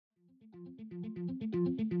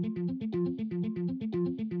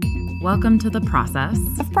Welcome to The Process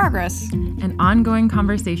of Progress, an ongoing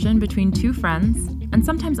conversation between two friends, and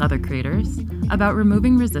sometimes other creators, about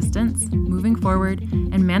removing resistance, moving forward,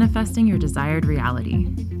 and manifesting your desired reality.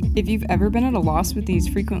 If you've ever been at a loss with these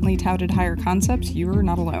frequently touted higher concepts, you're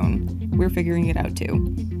not alone. We're figuring it out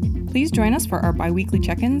too. Please join us for our bi-weekly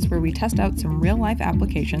check-ins where we test out some real-life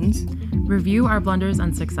applications, review our blunders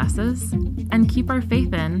and successes, and keep our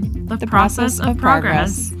faith in the process of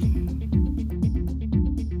progress.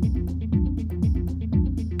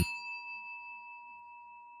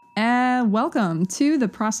 Welcome to The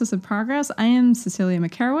Process of Progress. I am Cecilia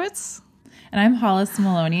McCarowitz. And I'm Hollis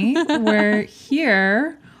Maloney. We're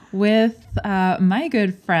here with my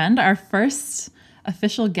good friend, our first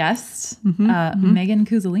official guest, Megan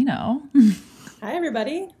Cuzzolino. Hi,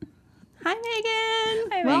 everybody. Hi,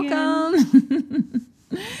 Megan. Hi, Welcome.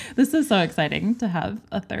 This is so exciting to have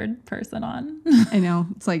a third person on. I know.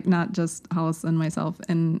 It's like not just Hollis and myself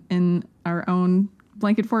in our own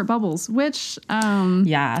blanket fort bubbles, which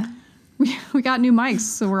Yeah. we got new mics,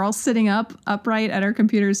 so we're all sitting upright at our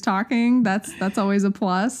computers talking. That's always a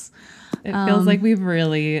plus. It feels like we've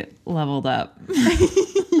really leveled up.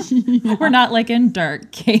 Yeah. We're not like in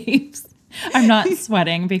dark caves. I'm not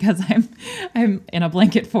sweating because I'm in a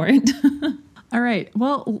blanket fort. All right.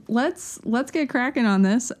 Well, let's get cracking on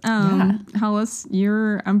this. Hollis,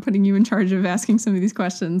 I'm putting you in charge of asking some of these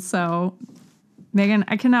questions. So, Megan,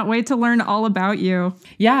 I cannot wait to learn all about you.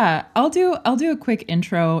 Yeah, I'll do a quick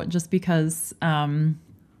intro just because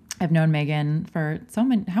I've known Megan for so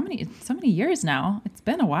many years now. It's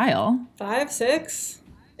been a while. 5,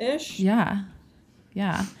 6-ish. Yeah.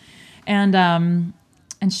 And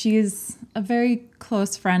she's a very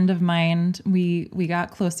close friend of mine. We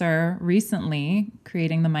got closer recently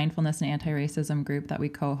creating the mindfulness and anti-racism group that we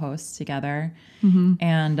co-host together. Mm-hmm.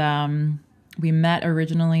 And we met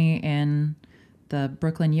originally in the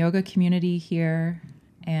Brooklyn yoga community here,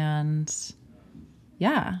 and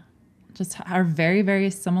yeah, just are very, very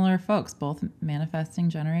similar folks, both manifesting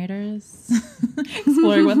generators,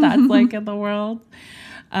 exploring what that's like in the world.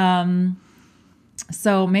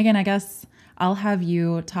 So Megan, I guess I'll have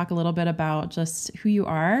you talk a little bit about just who you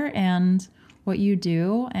are and what you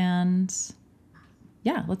do, and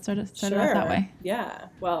yeah, let's start it off that way. Yeah.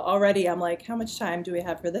 Well, already I'm like, how much time do we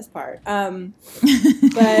have for this part?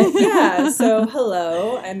 But yeah, so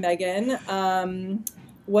hello, I'm Megan.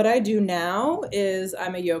 What I do now is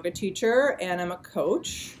I'm a yoga teacher and I'm a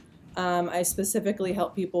coach. I specifically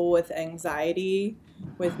help people with anxiety,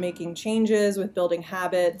 with making changes, with building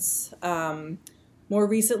habits. More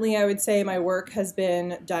recently, I would say my work has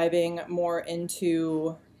been diving more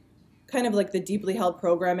into kind of like the deeply held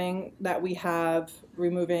programming that we have,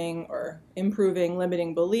 removing or improving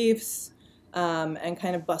limiting beliefs, and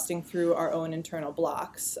kind of busting through our own internal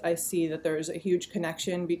blocks. I see that there's a huge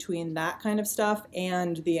connection between that kind of stuff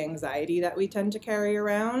and the anxiety that we tend to carry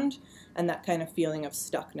around and that kind of feeling of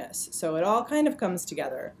stuckness. So it all kind of comes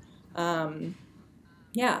together.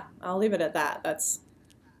 Yeah, I'll leave it at that. That's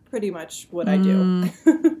pretty much what I do.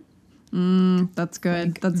 That's good.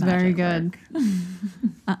 Like that's very good.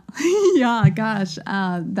 Yeah, gosh.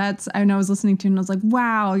 I was listening to it and I was like,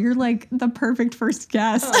 wow, you're like the perfect first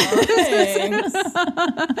guest. Oh, thanks.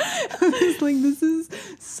 I was like, this is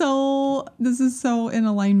so in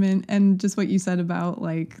alignment. And just what you said about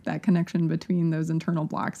like that connection between those internal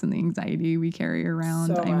blocks and the anxiety we carry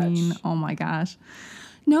around. So much. Oh my gosh.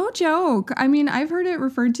 No joke. I mean, I've heard it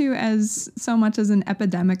referred to as so much as an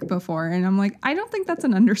epidemic before, and I'm like, I don't think that's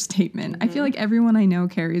an understatement. Mm-hmm. I feel like everyone I know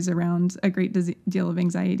carries around a great deal of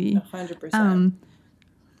anxiety. 100%.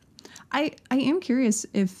 I am curious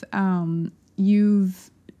if you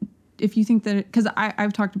think that, because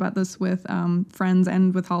I've talked about this with friends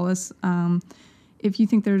and with Hollis, if you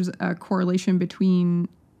think there's a correlation between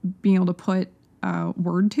being able to put a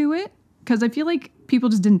word to it, because I feel like people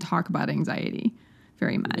just didn't talk about anxiety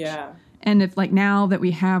very much. Yeah. And if like now that we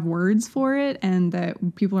have words for it and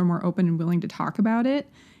that people are more open and willing to talk about it,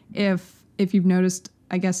 if you've noticed,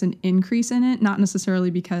 I guess, an increase in it, not necessarily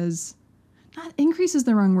because, not increase is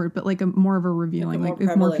the wrong word, but like more of a revealing, like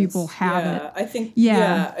if more people have it. I think,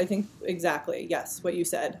 I think exactly. Yes. What you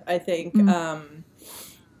said. I think, I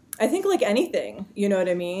think like anything, you know what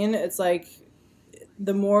I mean? It's like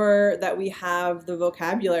the more that we have the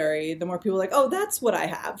vocabulary, the more people are like, oh, that's what I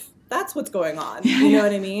have. That's what's going on. You know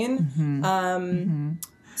what I mean?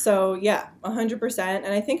 So yeah, 100%. And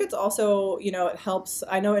I think it's also, it helps.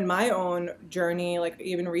 I know in my own journey, like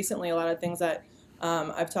even recently, a lot of things that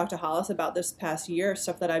I've talked to Hollis about this past year,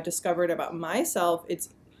 stuff that I've discovered about myself, it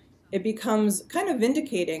becomes kind of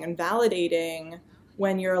vindicating and validating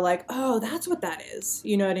when you're like, oh, that's what that is.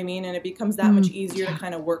 You know what I mean? And it becomes that much easier to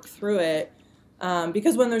kind of work through it.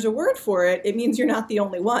 Because when there's a word for it, it means you're not the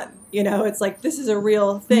only one. You know, it's like, this is a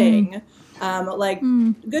real thing.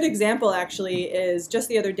 Good example actually is just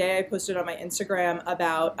the other day I posted on my Instagram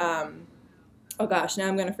about, oh gosh, now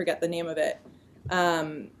I'm going to forget the name of it.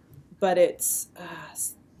 But it's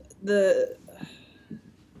the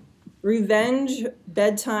revenge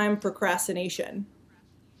bedtime procrastination.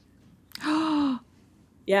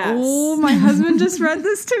 Yes. Oh, my husband just read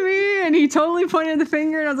this to me, and he totally pointed the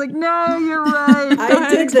finger, and I was like, "No, you're right." I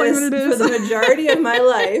did this for the majority of my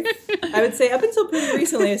life. I would say up until pretty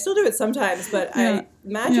recently. I still do it sometimes, but I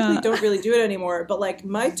magically don't really do it anymore. But like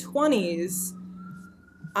my 20s,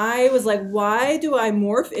 I was like, why do I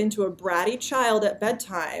morph into a bratty child at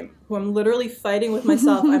bedtime who I'm literally fighting with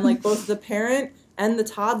myself? I'm like both the parent and the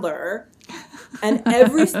toddler. And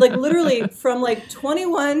literally from like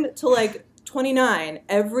 21 to like 29,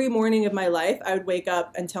 every morning of my life, I would wake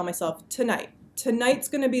up and tell myself, tonight's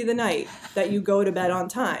going to be the night that you go to bed on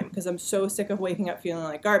time, because I'm so sick of waking up feeling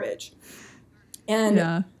like garbage.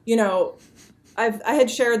 And, you know, I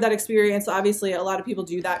had shared that experience. Obviously, a lot of people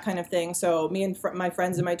do that kind of thing. So me and my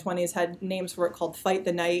friends in my 20s had names for it called Fight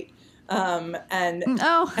the Night and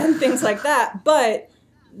things like that. But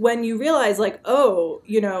when you realize like, oh,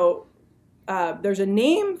 you know, there's a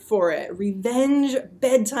name for it, revenge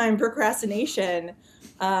bedtime procrastination.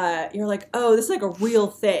 You're like, oh, this is like a real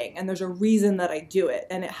thing, and there's a reason that I do it,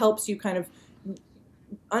 and it helps you kind of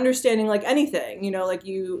understanding like anything, you know, like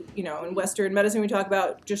you know, in Western medicine we talk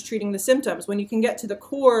about just treating the symptoms. When you can get to the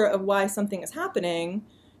core of why something is happening,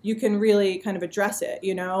 you can really kind of address it,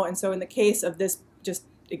 you know. And so in the case of this just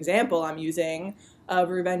example I'm using of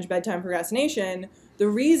revenge bedtime procrastination, the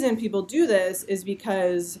reason people do this is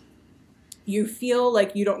because you feel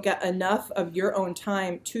like you don't get enough of your own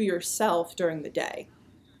time to yourself during the day,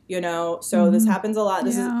 you know? So this happens a lot.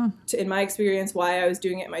 This is, in my experience, why I was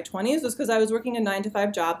doing it in my 20s was because I was working a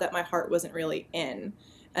 9-to-5 job that my heart wasn't really in.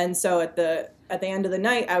 And so at the end of the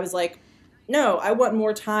night, I was like, no, I want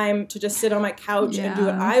more time to just sit on my couch and do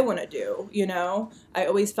what I want to do, you know? I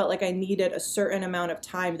always felt like I needed a certain amount of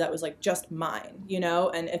time that was like just mine, you know?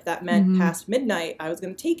 And if that meant past midnight, I was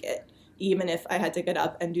going to take it, even if I had to get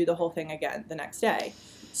up and do the whole thing again the next day.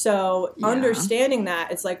 So understanding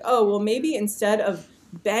that, it's like, oh, well, maybe instead of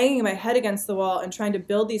banging my head against the wall and trying to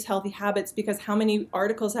build these healthy habits, because how many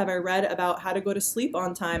articles have I read about how to go to sleep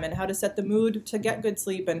on time and how to set the mood to get good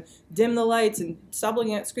sleep and dim the lights and stop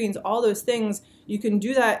looking at screens, all those things. You can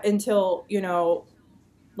do that until, you know,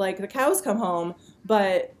 like the cows come home.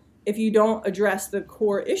 But if you don't address the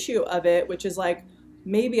core issue of it, which is like,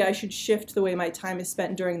 maybe I should shift the way my time is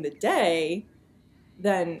spent during the day,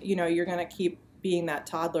 then, you know, you're going to keep being that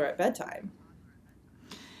toddler at bedtime.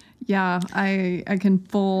 Yeah, I can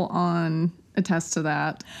full on attest to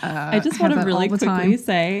that. I just want to really quickly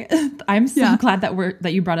say, I'm so glad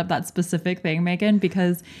that you brought up that specific thing, Megan,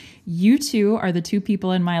 because you two are the two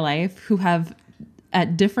people in my life who have,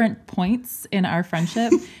 at different points in our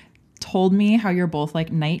friendship, told me how you're both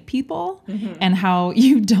like night people and how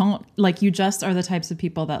you don't, like, you just are the types of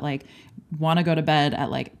people that like want to go to bed at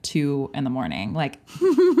like 2 a.m, like,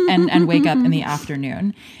 and wake up in the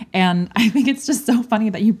afternoon. And I think it's just so funny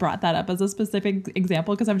that you brought that up as a specific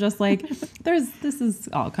example, because I'm just like, this is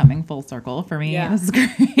all coming full circle for me. This is great.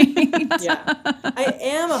 I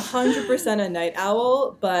am 100% a night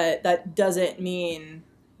owl, but that doesn't mean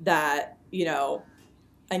that, you know,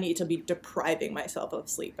 I need to be depriving myself of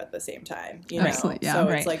sleep at the same time, you know? So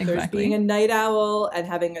it's like there's being a night owl and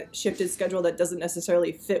having a shifted schedule that doesn't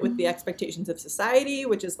necessarily fit with the expectations of society,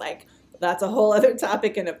 which is like, that's a whole other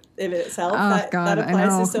topic in itself that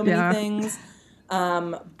applies to so many things.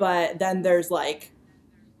 But then there's like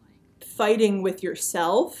fighting with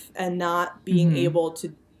yourself and not being able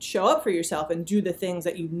to show up for yourself and do the things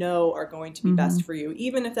that you know are going to be best for you,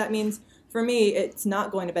 even if that means, for me, it's not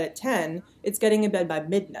going to bed at 10. It's getting in bed by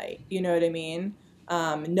midnight. You know what I mean?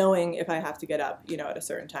 Knowing if I have to get up, you know, at a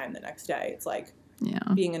certain time the next day. It's like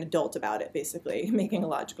being an adult about it, basically, making a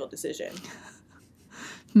logical decision.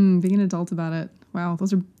 Being an adult about it. Wow,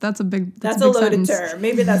 that's a big loaded term.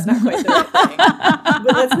 Maybe that's not quite the right thing.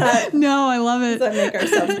 But let's not. No, I love it. Let's not make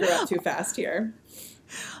ourselves grow up too fast here.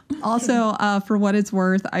 Also, for what it's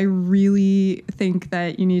worth, I really think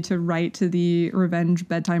that you need to write to the Revenge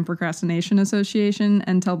Bedtime Procrastination Association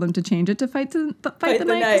and tell them to change it to Fight the Night,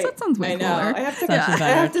 because that sounds way cooler. I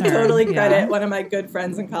have to totally credit one of my good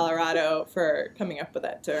friends in Colorado for coming up with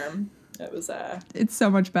that term. It was it's so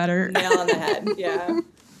much better. Nail on the head. Yeah.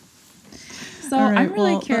 So I'm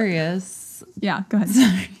really curious. Yeah, go ahead.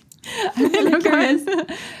 Sorry. I'm really curious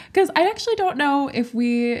because I actually don't know if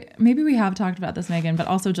maybe we have talked about this, Megan, but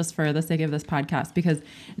also just for the sake of this podcast, because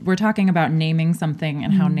we're talking about naming something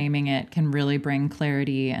and how naming it can really bring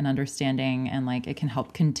clarity and understanding, and like it can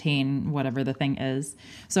help contain whatever the thing is.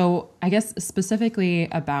 So I guess specifically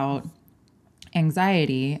about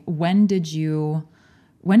anxiety, when did you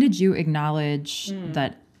acknowledge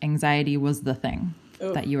that anxiety was the thing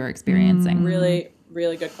that you were experiencing? Really,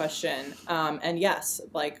 really good question. And yes,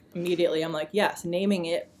 like immediately I'm like, yes, naming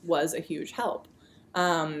it was a huge help.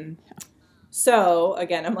 So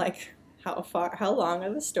again, I'm like, how long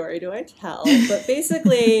of a story do I tell? But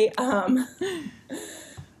basically,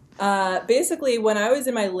 basically when I was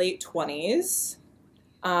in my late 20s,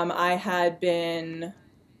 I had been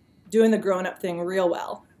doing the grown-up thing real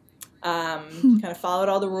well. Kind of followed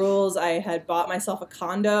all the rules. I had bought myself a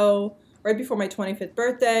condo right before my 25th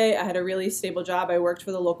birthday. I had a really stable job. I worked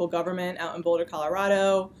for the local government out in Boulder,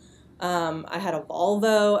 Colorado. I had a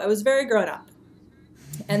Volvo. I was very grown up.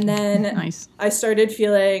 And then Nice. I started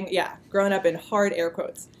feeling, grown up in hard air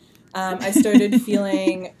quotes. I started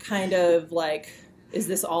feeling kind of like, is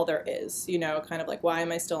this all there is? You know, kind of like, why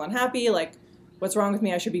am I still unhappy? Like, what's wrong with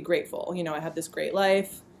me? I should be grateful. You know, I have this great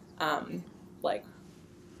life. Like,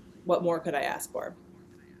 what more could I ask for?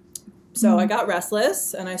 So I got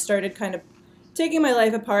restless, and I started kind of taking my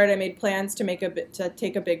life apart. I made plans to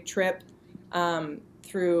take a big trip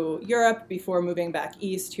through Europe before moving back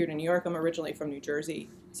east here to New York. I'm originally from New Jersey,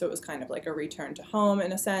 so it was kind of like a return to home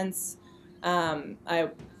in a sense. I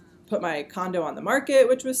put my condo on the market,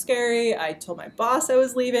 which was scary. I told my boss I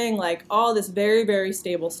was leaving. Like all this very, very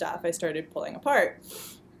stable stuff I started pulling apart.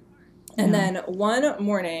 And then one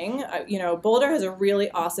morning, you know, Boulder has a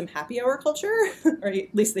really awesome happy hour culture, or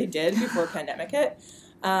at least they did before pandemic hit.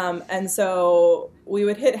 And so we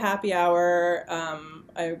would hit happy hour.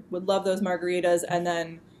 I would love those margaritas. And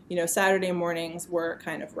then, you know, Saturday mornings were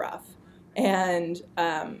kind of rough. And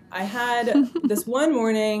I had this one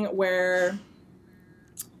morning where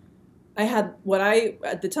I had what I,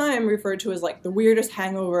 at the time, referred to as like the weirdest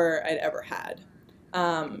hangover I'd ever had.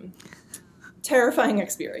 Terrifying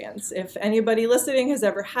experience. If anybody listening has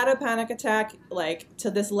ever had a panic attack, like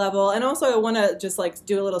to this level, and also I want to just like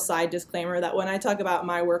do a little side disclaimer that when I talk about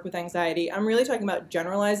my work with anxiety, I'm really talking about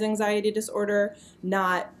generalized anxiety disorder,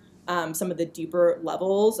 not some of the deeper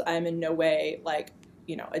levels. I'm in no way like,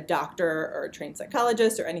 you know, a doctor or a trained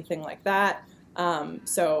psychologist or anything like that.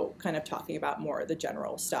 So kind of talking about more of the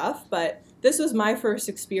general stuff. But this was my first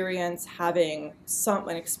experience having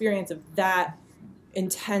an experience of that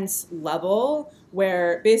intense level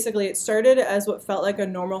where basically it started as what felt like a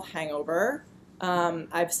normal hangover.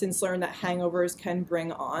 I've since learned that hangovers can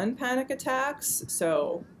bring on panic attacks,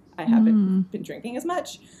 so I haven't been drinking as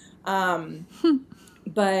much.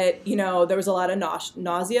 But, you know, there was a lot of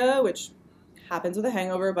nausea, which happens with a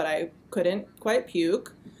hangover, but I couldn't quite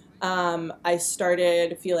puke. I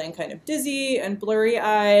started feeling kind of dizzy and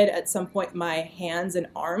blurry-eyed. At some point, my hands and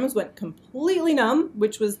arms went completely numb,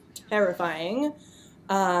 which was terrifying.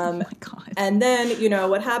 Oh my God. And then, you know,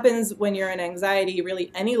 what happens when you're in anxiety,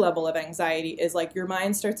 really any level of anxiety, is like your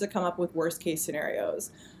mind starts to come up with worst case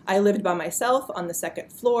scenarios. I lived by myself on the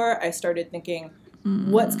second floor. I started thinking,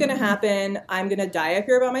 what's going to happen? I'm going to die up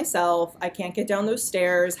here by myself. I can't get down those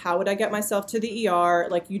stairs. How would I get myself to the ER?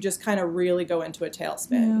 Like you just kind of really go into a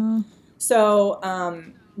tailspin. Yeah.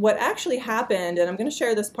 So, what actually happened, and I'm going to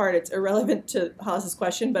share this part, it's irrelevant to Hollis's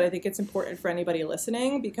question, but I think it's important for anybody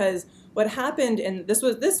listening, because what happened, and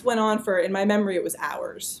this went on for, in my memory, it was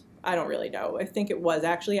hours. I don't really know. I think it was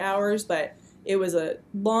actually hours, but it was a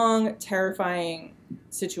long, terrifying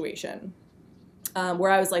situation where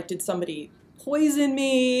I was like, did somebody poison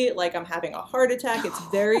me? Like I'm having a heart attack. It's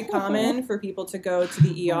very common for people to go to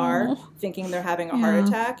the ER thinking they're having a heart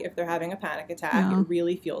attack if they're having a panic attack. It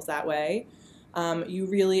really feels that way.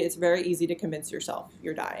 It's very easy to convince yourself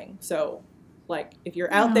you're dying. So like if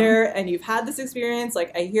you're out there and you've had this experience,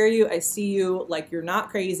 like I hear you, I see you, like you're not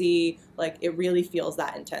crazy. Like it really feels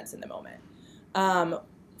that intense in the moment.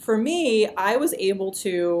 For me, I was able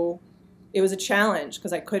to, it was a challenge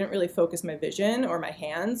because I couldn't really focus my vision, or my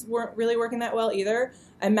hands weren't really working that well either.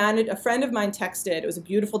 A friend of mine texted, it was a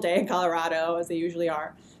beautiful day in Colorado, as they usually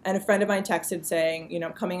are. And a friend of mine texted saying, you know,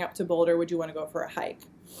 I'm coming up to Boulder, would you want to go for a hike?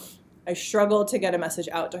 I struggled to get a message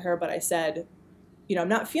out to her, but I said, you know, I'm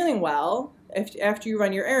not feeling well. After you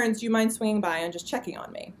run your errands, do you mind swinging by and just checking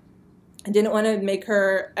on me? I didn't want to make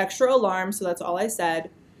her extra alarmed, so that's all I said.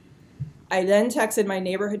 I then texted my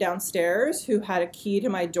neighbor downstairs who had a key to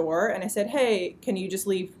my door, and I said, hey, can you just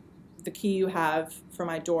leave the key you have for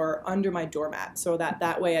my door under my doormat, so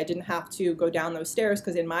that way I didn't have to go down those stairs,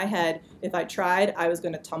 because in my head, if I tried, I was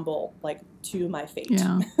going to tumble like to my fate,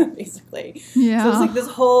 basically. Yeah. So it was like this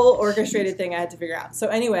whole orchestrated thing I had to figure out. So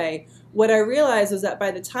anyway, what I realized was that by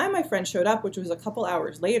the time my friend showed up, which was a couple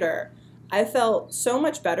hours later, I felt so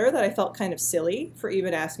much better that I felt kind of silly for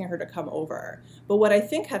even asking her to come over. But what I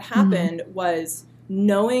think had happened was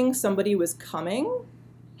knowing somebody was coming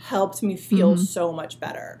helped me feel so much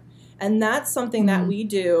better. And that's something that we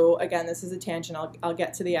do. Again, this is a tangent. I'll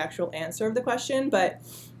get to the actual answer of the question, but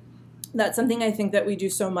that's something I think that we do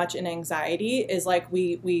so much in anxiety is like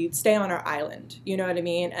we stay on our island. You know what I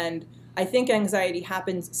mean? And I think anxiety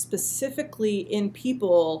happens specifically in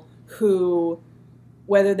people who,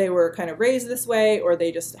 whether they were kind of raised this way or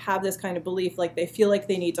they just have this kind of belief, like they feel like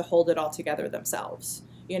they need to hold it all together themselves.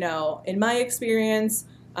 You know, in my experience,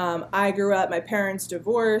 I grew up, my parents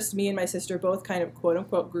divorced, me and my sister both kind of quote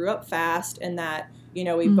unquote grew up fast, in that, you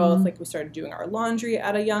know, we both, like, we started doing our laundry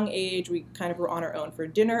at a young age. We kind of were on our own for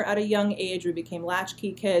dinner at a young age. We became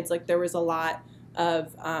latchkey kids. Like, there was a lot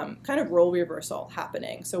of kind of role reversal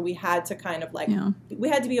happening. So we had to kind of like, we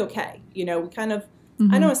had to be okay. You know, we kind of,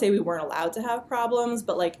 I don't want to say we weren't allowed to have problems,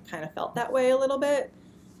 but like kind of felt that way a little bit.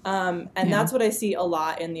 And that's what I see a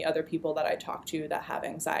lot in the other people that I talk to that have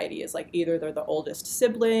anxiety, is like either they're the oldest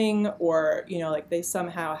sibling or, you know, like they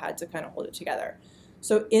somehow had to kind of hold it together.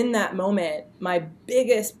 So in that moment, my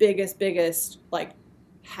biggest like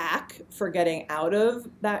hack for getting out of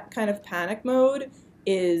that kind of panic mode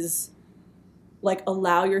is like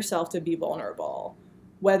allow yourself to be vulnerable.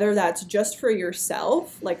 Whether that's just for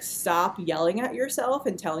yourself, like stop yelling at yourself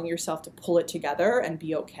and telling yourself to pull it together and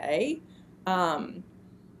be okay.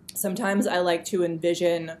 Sometimes I like to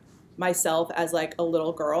envision myself as like a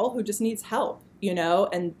little girl who just needs help, you know,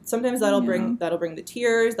 and sometimes that'll bring the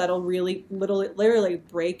tears, that'll really literally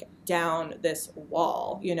break down this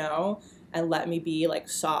wall, you know, and let me be like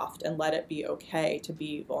soft and let it be okay to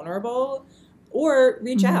be vulnerable. Or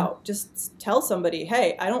reach out, just tell somebody,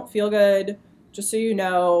 hey, I don't feel good. Just so you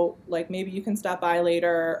know, like maybe you can stop by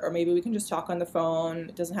later, or maybe we can just talk on the phone.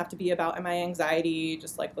 It doesn't have to be about my anxiety.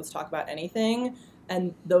 Just like, let's talk about anything.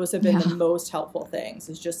 And those have been the most helpful things,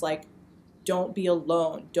 is just like, don't be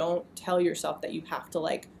alone. Don't tell yourself that you have to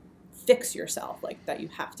like fix yourself, like that you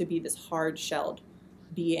have to be this hard-shelled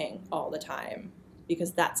being all the time,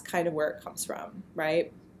 because that's kind of where it comes from,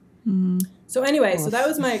 right? So anyway, so that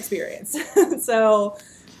was my experience. So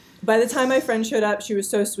by the time my friend showed up, she was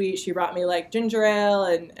so sweet. She brought me like ginger ale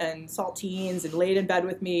and saltines and laid in bed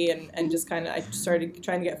with me, and just kind of, I started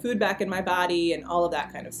trying to get food back in my body and all of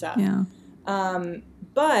that kind of stuff. Yeah.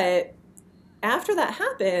 But after that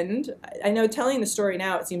happened, I know telling the story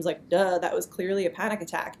now, it seems like, duh, that was clearly a panic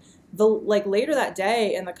attack. Like later that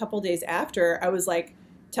day and the couple days after, I was like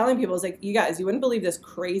telling people, I was like, you guys, you wouldn't believe this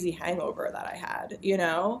crazy hangover that I had, you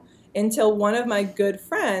know, until one of my good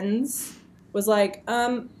friends was like,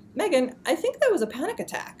 Megan, I think that was a panic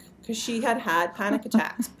attack, because she had panic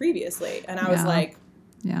attacks previously. And I was like,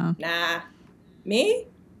 nah, me?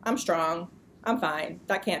 I'm strong. I'm fine.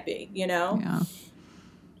 That can't be, you know? Yeah.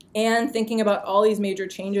 And thinking about all these major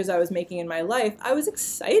changes I was making in my life, I was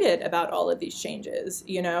excited about all of these changes,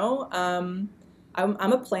 you know? I'm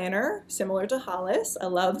a planner, similar to Hollis. I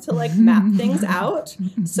love to like map things out.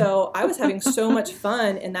 So I was having so much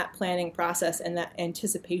fun in that planning process and that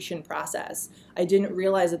anticipation process. I didn't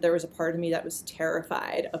realize that there was a part of me that was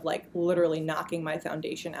terrified of like literally knocking my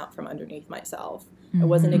foundation out from underneath myself. I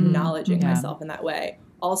wasn't acknowledging myself in that way.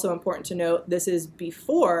 Also important to note, this is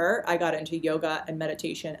before I got into yoga and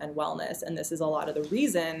meditation and wellness. And this is a lot of the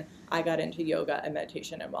reason I got into yoga and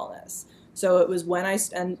meditation and wellness. So it was when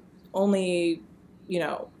and only, you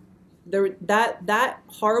know, that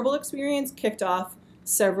horrible experience kicked off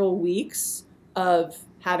several weeks of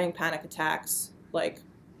having panic attacks, like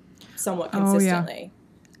somewhat consistently.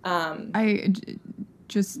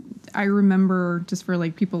 I remember, just for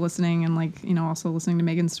like people listening and like, you know, also listening to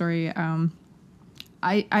Megan's story,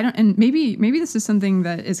 I don't, and maybe this is something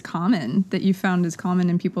that is common, that you found is common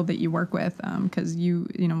in people that you work with, because you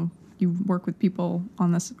work with people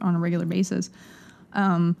on this on a regular basis.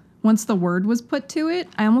 Once the word was put to it,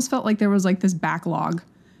 I almost felt like there was like this backlog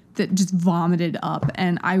that just vomited up,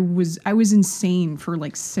 and I was insane for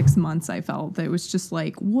like 6 months. I felt that it was just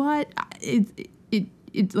like, what?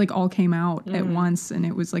 It like all came out at once, and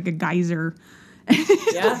it was like a geyser.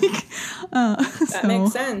 Yeah. That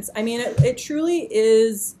makes sense. I mean, it truly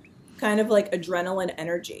is kind of like adrenaline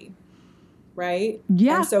energy, right?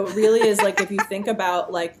 Yeah. And so it really is like, if you think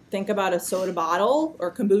about a soda bottle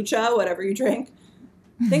or kombucha, whatever you drink,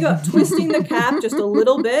 think about twisting the cap just a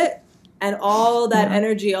little bit, and all that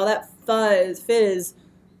energy, all that fizz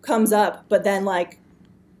comes up, but then like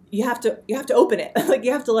you have to open it. Like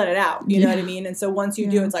you have to let it out. You know what I mean? And so once you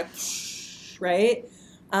do, it's like, right?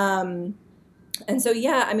 And so,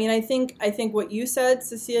 yeah, I mean, I think what you said,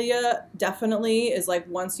 Cecilia, definitely is like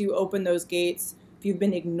once you open those gates, if you've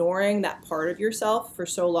been ignoring that part of yourself for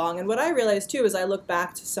so long. And what I realized too is I look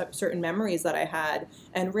back to certain memories that I had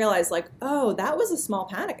and realized like, oh, that was a small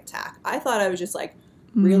panic attack. I thought I was just like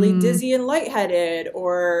really dizzy and lightheaded,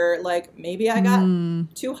 or like maybe I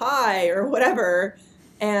got too high or whatever.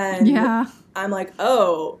 And I'm like,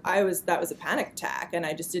 oh, that was a panic attack, and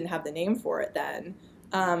I just didn't have the name for it then.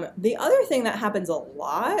 The other thing that happens a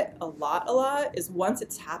lot is once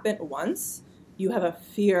it's happened once, you have a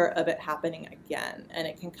fear of it happening again. And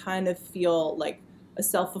it can kind of feel like a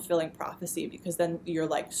self-fulfilling prophecy, because then you're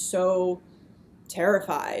like so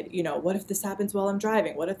terrified, you know, what if this happens while I'm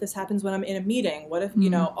driving? What if this happens when I'm in a meeting? What if, you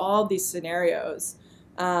know, all these scenarios.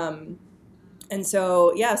 And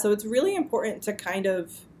so, yeah, so it's really important to kind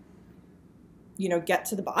of, you know, get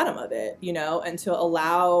to the bottom of it, you know, and to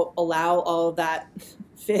allow all of that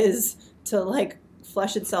fizz to like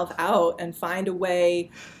flush itself out and find a way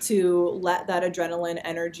to let that adrenaline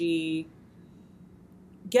energy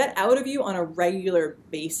get out of you on a regular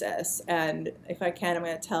basis. And if I can, I'm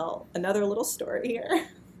going to tell another little story here.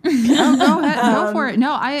 Oh, go ahead. Go for it.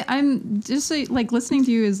 No, I'm just like listening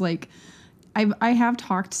to you is like, I have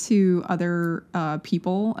talked to other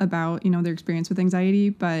people about, you know, their experience with anxiety,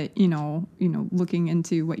 but, you know, looking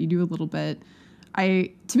into what you do a little bit,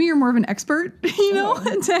 to me, you're more of an expert, you know,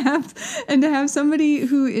 and to have somebody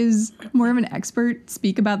who is more of an expert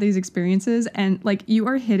speak about these experiences, and like you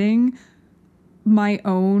are hitting my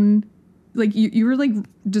own, like you were like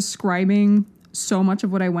describing so much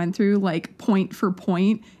of what I went through, like point for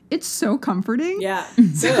point. It's so comforting. Yeah.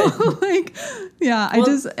 So like, yeah,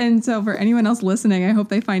 well, and so for anyone else listening, I hope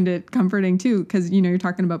they find it comforting too. 'Cause you know, you're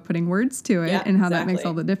talking about putting words to it and how that makes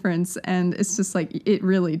all the difference. And it's just like, it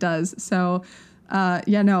really does. So,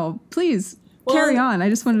 please carry on. I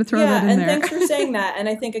just wanted to throw that in there. And thanks for saying that. And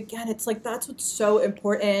I think again, it's like, that's what's so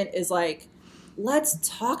important is like, let's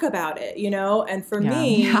talk about it, you know? And for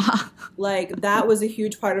me, like that was a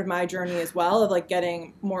huge part of my journey as well, of like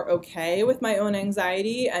getting more okay with my own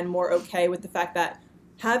anxiety and more okay with the fact that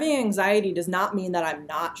having anxiety does not mean that I'm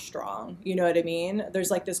not strong. You know what I mean? There's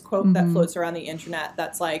like this quote that floats around the internet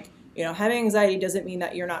that's like, you know, having anxiety doesn't mean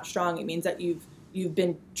that you're not strong. It means that you've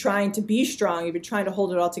been trying to be strong. You've been trying to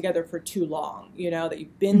hold it all together for too long, you know, that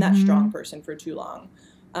you've been that strong person for too long.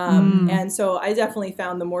 And so I definitely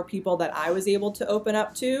found the more people that I was able to open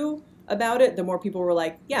up to about it, the more people were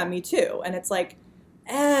like, yeah, me too. And it's like,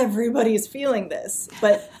 everybody's feeling this,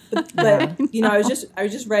 but you know, I was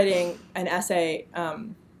just writing an essay,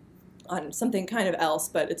 on something kind of else,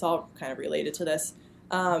 but it's all kind of related to this,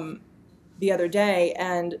 the other day.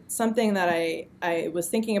 And something that I was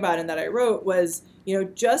thinking about and that I wrote was, you know,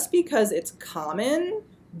 just because it's common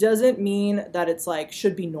doesn't mean that it's like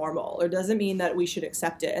should be normal, or doesn't mean that we should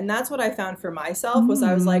accept it. And that's what I found for myself was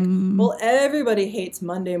I was like, well, everybody hates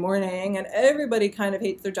Monday morning, and everybody kind of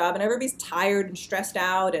hates their job, and everybody's tired and stressed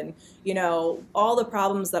out, and you know, all the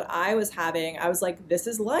problems that I was having, I was like, this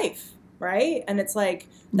is life, right? And it's like,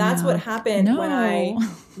 that's what happened when I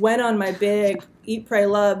went on my big Eat, Pray,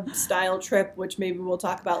 Love style trip, which maybe we'll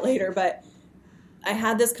talk about later. But I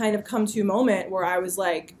had this kind of come to moment where I was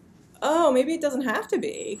like, oh, maybe it doesn't have to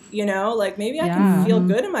be, you know, like maybe I can feel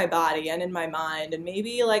good in my body and in my mind. And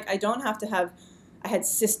maybe like I don't have to have, I had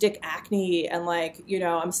cystic acne, and like, you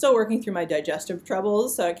know, I'm still working through my digestive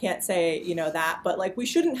troubles. So I can't say, you know, that, but like we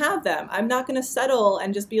shouldn't have them. I'm not going to settle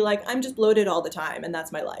and just be like, I'm just bloated all the time and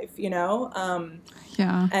that's my life, you know?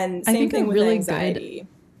 And same thing with anxiety.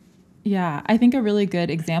 I think a really good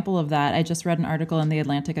example of that, I just read an article in The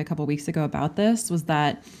Atlantic a couple weeks ago about this, was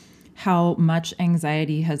that how much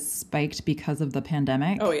anxiety has spiked because of the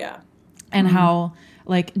pandemic. Oh, yeah. And how,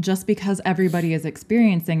 like, just because everybody is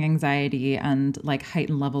experiencing anxiety and, like,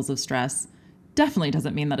 heightened levels of stress definitely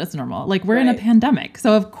doesn't mean that it's normal. Like, we're in a pandemic.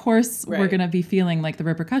 So, of course, we're going to be feeling, like, the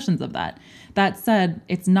repercussions of that. That said,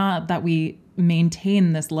 it's not that we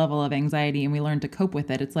maintain this level of anxiety and we learn to cope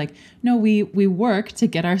with it. It's like, no, we work to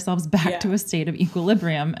get ourselves back to a state of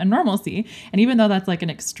equilibrium and normalcy. And even though that's like an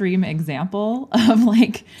extreme example of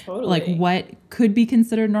like what could be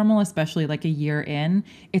considered normal, especially like a year in,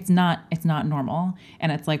 it's not normal.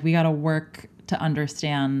 And it's like, we got to work to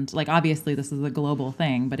understand, like, obviously this is a global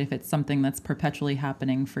thing, but if it's something that's perpetually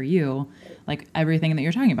happening for you, like everything that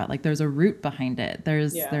you're talking about, like there's a root behind it.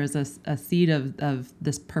 There's a seed of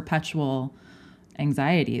this perpetual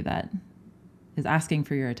anxiety that is asking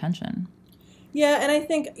for your attention. Yeah, and I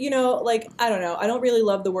think, like, I don't know, I don't really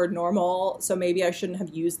love the word normal, so maybe I shouldn't have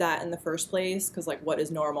used that in the first place, because, like, what is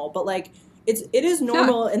normal? But, like, it is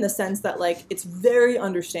normal in the sense that, like, it's very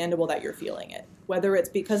understandable that you're feeling it, whether it's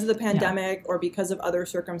because of the pandemic or because of other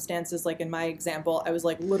circumstances. Like, in my example, I was,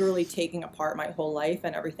 like, literally taking apart my whole life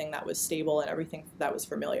and everything that was stable and everything that was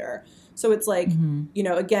familiar. So it's, like,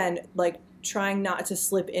 again, like, trying not to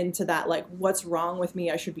slip into that, like, what's wrong with me?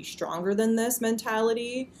 I should be stronger than this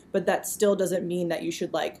mentality. But that still doesn't mean that you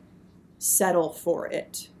should, like, settle for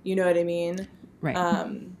it. You know what I mean? Right.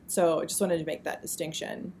 So I just wanted to make that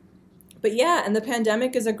distinction. But yeah, and the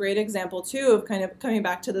pandemic is a great example too of kind of coming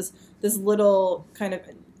back to this little kind of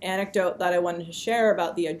anecdote that I wanted to share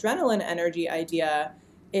about the adrenaline energy idea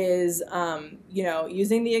is,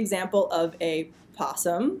 using the example of a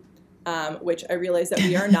possum, which I realize that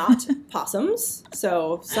we are not possums.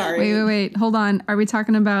 So sorry. Wait. Hold on. Are we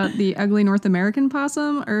talking about the ugly North American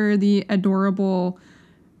possum or the adorable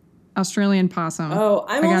Australian possum? Oh,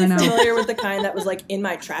 I'm only familiar with the kind that was, like, in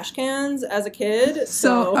my trash cans as a kid.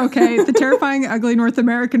 So okay, the terrifying ugly North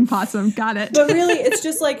American possum. Got it. But really, it's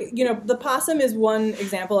just like, the possum is one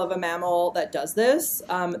example of a mammal that does this.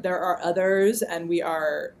 There are others, and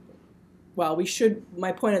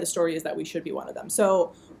my point of the story is that we should be one of them.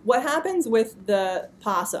 So what happens with the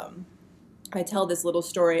possum, I tell this little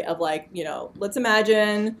story of, like, let's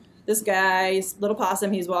imagine this guy's little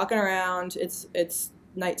possum, he's walking around, it's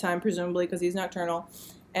nighttime, presumably, because he's nocturnal,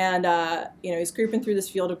 and he's creeping through this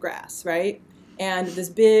field of grass, right? And this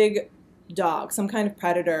big dog, some kind of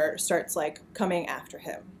predator, starts, like, coming after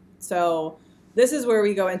him. So this is where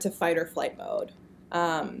we go into fight or flight mode.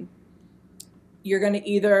 You're going to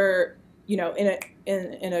either, in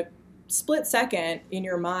a split second in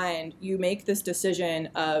your mind, you make this decision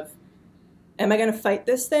of, am I going to fight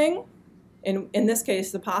this thing? In this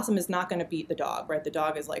case, the possum is not going to beat the dog, right? The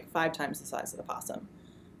dog is, like, 5 times the size of the possum.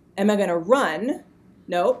 Am I going to run?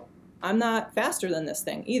 Nope. I'm not faster than this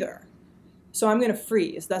thing either. So I'm going to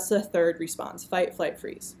freeze. That's the third response. Fight, flight,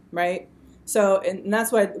 freeze, right? So, and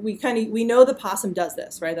that's why we know the possum does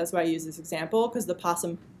this, right? That's why I use this example, because the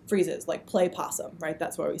possum freezes, like, play possum, right?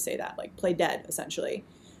 That's why we say that, like, play dead, essentially.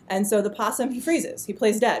 And so the possum, he freezes. He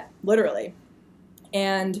plays dead, literally.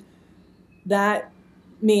 And that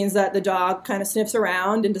means that the dog kind of sniffs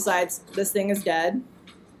around and decides this thing is dead.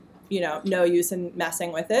 No use in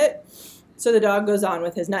messing with it. So the dog goes on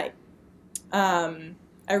with his night. I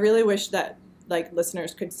really wish that, like,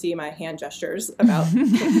 listeners could see my hand gestures about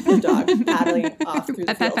the dog paddling off through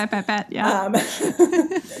the field. Pat, yeah.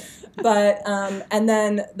 But and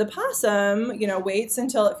then the possum, waits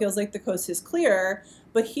until it feels like the coast is clear,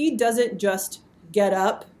 but he doesn't just get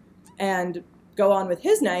up and go on with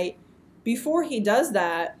his night. Before he does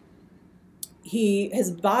that,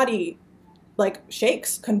 his body, like,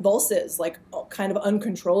 shakes, convulses, like, kind of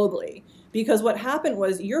uncontrollably, because what happened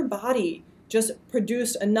was your body just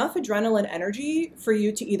produced enough adrenaline energy for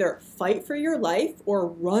you to either fight for your life or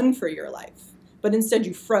run for your life, but instead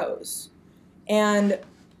you froze. And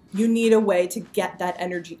you need a way to get that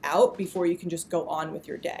energy out before you can just go on with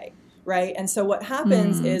your day, right? And so what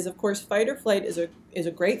happens is, of course, fight or flight is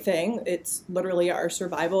a great thing. It's literally our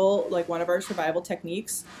survival, like, one of our survival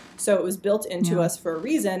techniques. So it was built into us for a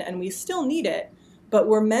reason, and we still need it. But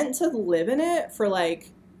we're meant to live in it for,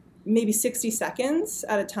 like, maybe 60 seconds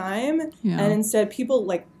at a time. Yeah. And instead people,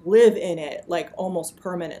 like, live in it, like, almost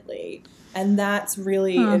permanently. And that's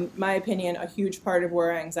really, in my opinion, a huge part of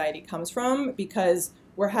where anxiety comes from, because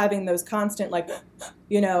we're having those constant, like,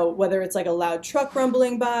 whether it's, like, a loud truck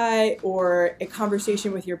rumbling by or a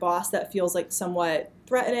conversation with your boss that feels, like, somewhat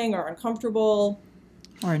threatening or uncomfortable.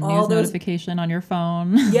 Or a news notification on your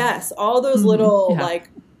phone. Yes, all those little, like,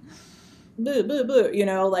 boo, boo,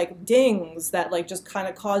 boo, like, dings that, like, just kind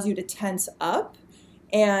of cause you to tense up.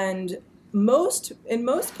 And in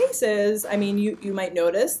most cases, I mean, you might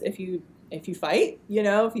notice if you fight,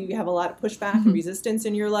 if you have a lot of pushback and resistance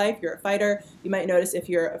in your life, you're a fighter. You might notice if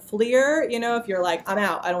you're a fleer, if you're like, I'm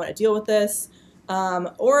out, I don't want to deal with this.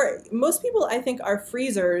 Or most people, I think, are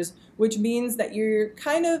freezers, which means that you're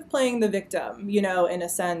kind of playing the victim, in a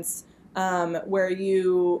sense, where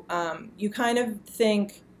you kind of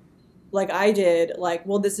think, like I did, like,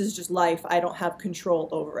 well, this is just life. I don't have control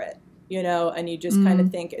over it, and you just kind of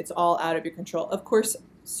think it's all out of your control. Of course,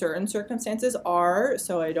 certain circumstances are,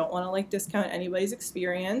 so I don't want to, like, discount anybody's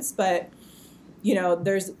experience, but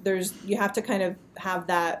there's you have to kind of have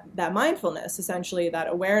that mindfulness, essentially, that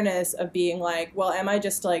awareness of being like, well, am I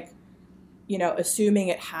just, like, assuming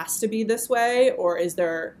it has to be this way, or is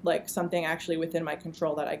there, like, something actually within my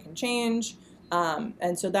control that I can change?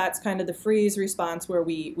 And so that's kind of the freeze response, where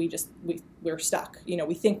we're stuck.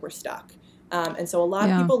 We think we're stuck. And so a lot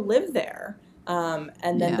of people live there.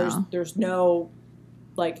 And then there's no,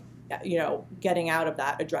 like, you know, getting out of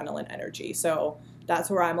that adrenaline energy. So that's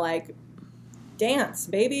where I'm like, dance,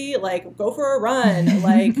 baby, like go for a run,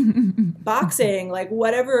 like boxing, like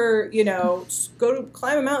whatever, you know, go to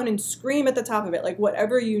climb a mountain and scream at the top of it, like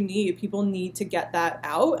whatever you need. People need to get that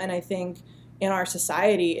out. And I think in our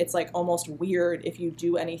society, it's like almost weird if you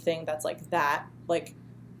do anything that's like that, like,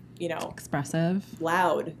 you know, expressive,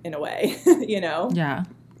 loud in a way, you know? Yeah,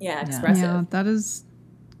 expressive. Yeah, that is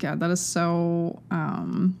so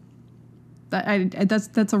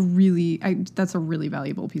that's a really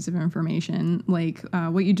valuable piece of information. Like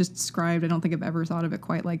what you just described, I don't think I've ever thought of it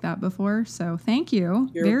quite like that before. So thank you.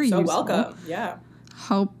 You're very so useful. welcome. Yeah.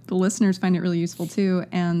 Hope the listeners find it really useful too.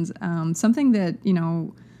 And something that, you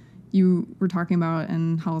know, you were talking about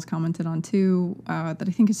and Hollis commented on too, that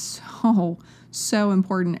I think is so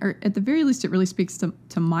important, or at the very least it really speaks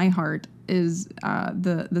to my heart, is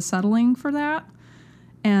the settling for that,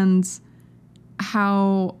 and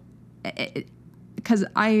how, because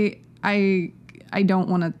I don't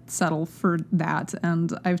want to settle for that,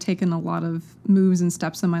 and I've taken a lot of moves and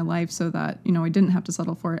steps in my life so that, you know, I didn't have to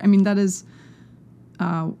settle for it. I mean, that is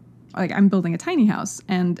like I'm building a tiny house,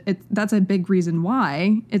 and that's a big reason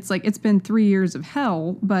why. It's like it's been 3 years of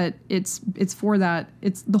hell, but it's for that.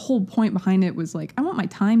 It's the whole point behind it was like I want my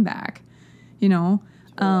time back, you know.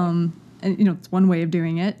 And you know, it's one way of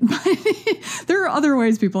doing it, but there are other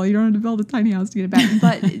ways, people. You don't have to build a tiny house to get it back.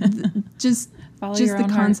 But just the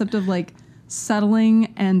concept of like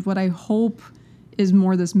settling, and what I hope is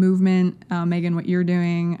more this movement, Megan, what you're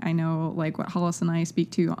doing. I know, like what Hollis and I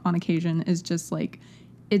speak to on occasion is just like,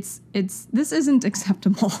 it's this isn't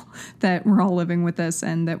acceptable that we're all living with this,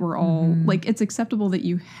 and that we're all like, it's acceptable that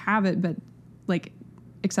you have it, but like,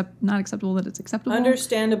 not acceptable that it's acceptable.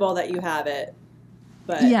 Understandable that you have it,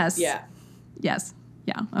 but yes. Yeah.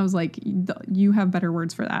 I was like, you have better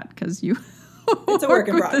words for that because you it's a work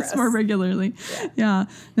in progress. This more regularly. Yeah.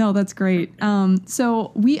 No, that's great.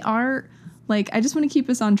 So we are, like, I just want to keep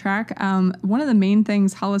us on track. One of the main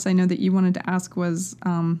things, Hollis, I know that you wanted to ask was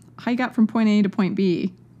how you got from point A to point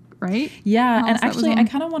B, right? Yeah, Hollis, and actually I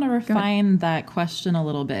kind of want to refine that question a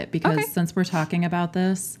little bit, because since we're talking about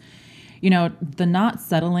this, you know, the not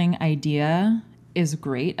settling idea is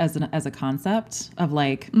great as a concept of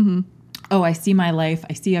like, oh, I see my life.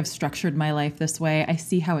 I see I've structured my life this way. I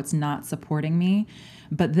see how it's not supporting me.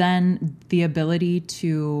 But then the ability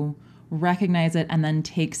to recognize it and then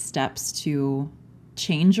take steps to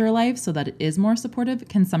change your life so that it is more supportive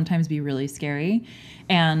can sometimes be really scary.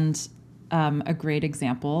 And a great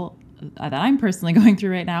example that I'm personally going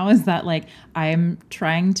through right now is that, like, I'm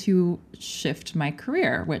trying to shift my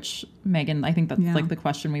career, which, Megan, I think that's like the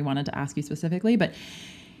question we wanted to ask you specifically, but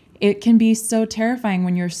it can be so terrifying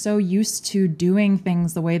when you're so used to doing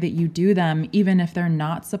things the way that you do them, even if they're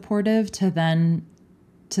not supportive, to then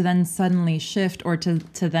suddenly shift, or to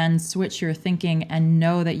then switch your thinking and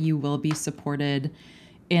know that you will be supported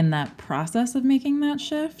in that process of making that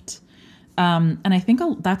shift. And I think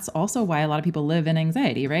that's also why a lot of people live in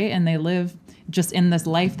anxiety, right? And they live just in this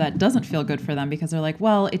life that doesn't feel good for them because they're like,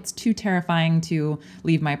 well, it's too terrifying to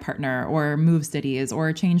leave my partner or move cities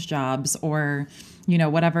or change jobs or, you know,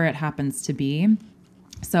 whatever it happens to be.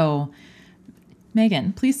 So,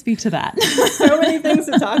 Megan, please speak to that. So many things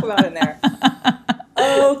to talk about in there.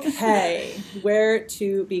 Okay, where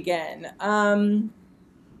to begin?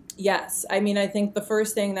 Yes, I mean, I think the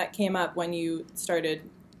first thing that came up when you started,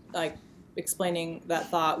 like, explaining that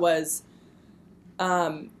thought was,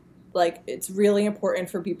 like, it's really important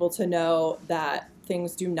for people to know that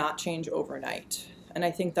things do not change overnight. And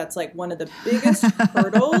I think that's like one of the biggest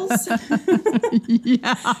hurdles.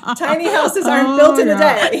 Tiny houses aren't built in a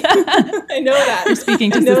day. I know that. You're speaking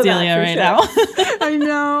to Cecilia right now. I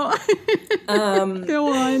know. Go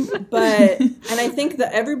on. And I think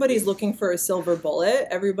that everybody's looking for a silver bullet.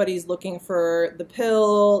 Everybody's looking for the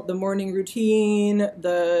pill, the morning routine,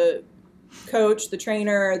 the coach, the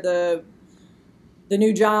trainer, the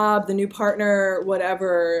new job, the new partner,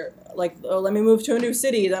 whatever. Like, oh, let me move to a new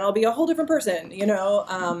city, then I'll be a whole different person, you know?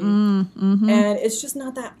 And it's just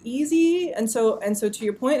not that easy. And so to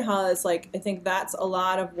your point, Hollis, like, I think that's a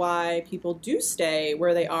lot of why people do stay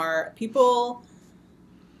where they are. People,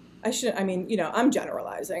 you know, I'm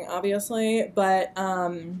generalizing, obviously, but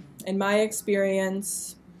in my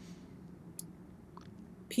experience,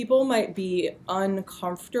 people might be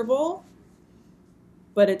uncomfortable,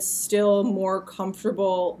 but it's still more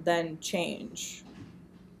comfortable than change,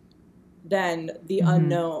 than the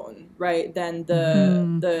unknown, right? Than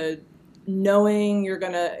the knowing you're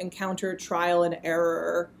going to encounter trial and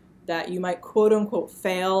error that you might quote unquote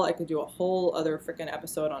fail. I could do a whole other freaking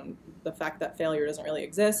episode on the fact that failure doesn't really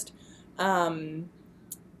exist.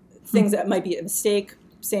 Things that might be a mistake,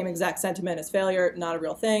 same exact sentiment as failure, not a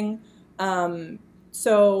real thing.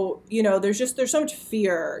 So, you know, there's so much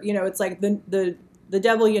fear, you know, it's like the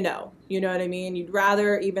devil, you know what I mean? You'd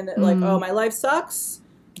rather even like, oh, my life sucks,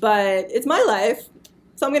 but it's my life.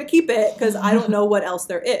 So I'm going to keep it because I don't know what else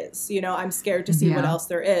there is. You know, I'm scared to see what else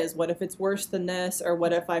there is. What if it's worse than this? Or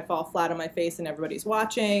what if I fall flat on my face and everybody's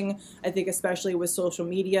watching? I think especially with social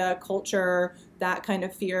media culture, that kind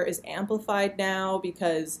of fear is amplified now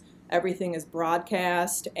because everything is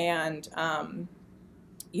broadcast and,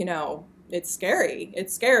 you know, it's scary.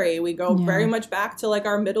 It's scary. We go very much back to like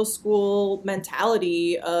our middle school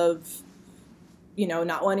mentality of, you know,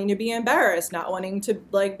 not wanting to be embarrassed, not wanting to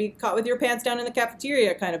like be caught with your pants down in the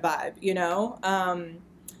cafeteria kind of vibe, you know?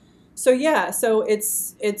 So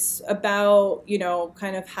it's about, you know,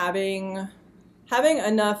 kind of having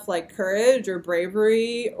enough like courage or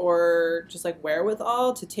bravery or just like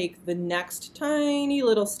wherewithal to take the next tiny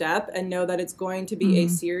little step and know that it's going to be a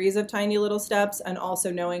series of tiny little steps, and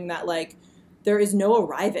also knowing that like there is no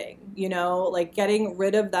arriving, you know, like getting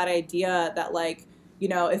rid of that idea that like, you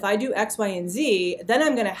know, if I do X, Y, and Z, then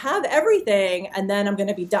I'm going to have everything and then I'm going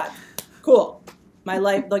to be done. Cool. My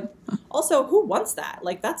life, like, also, who wants that?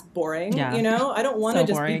 Like, that's boring, you know? I don't want to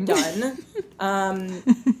just be done.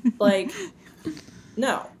 Like,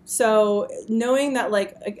 no. So knowing that,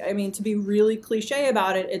 like, I mean, to be really cliche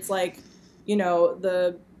about it, it's like, you know,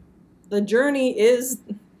 the journey is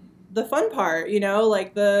the fun part, you know?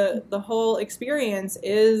 Like, the whole experience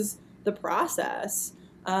is the process.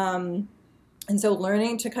 And so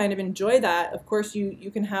learning to kind of enjoy that, of course,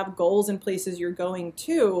 you can have goals and places you're going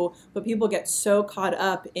to, but people get so caught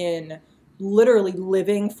up in literally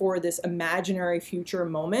living for this imaginary future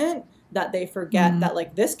moment that they forget that,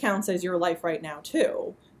 like, this counts as your life right now,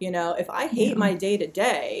 too. You know, if I hate my day to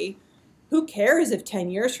day, who cares if 10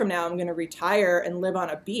 years from now I'm going to retire and live on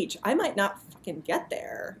a beach? I might not fucking get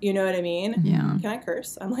there. You know what I mean? Yeah. Can I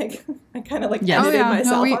curse? I'm like, I kind of like edited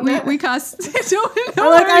myself on that. We cuss. I'm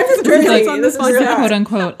like, I'm just cursing on this really quote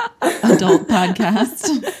unquote adult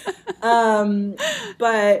podcast.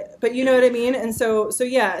 But you know what I mean? And so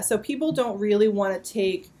people don't really want to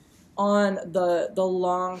take on the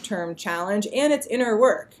long-term challenge, and it's inner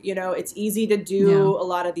work. You know, it's easy to do a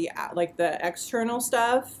lot of the like the external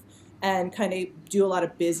stuff and kind of do a lot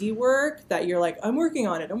of busy work that you're like, I'm working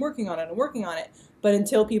on it. But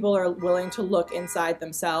until people are willing to look inside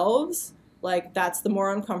themselves, like that's the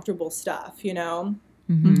more uncomfortable stuff, you know?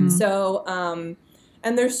 Mm-hmm. So,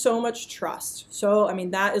 and there's so much trust. So, I mean,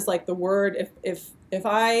 that is like the word, if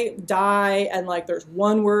I die and like there's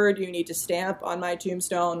one word you need to stamp on my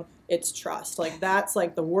tombstone, it's trust. Like that's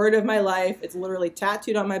like the word of my life. It's literally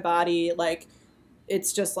tattooed on my body. Like,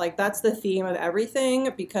 it's just like, that's the theme of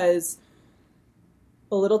everything, because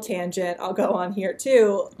a little tangent I'll go on here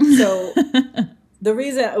too. So the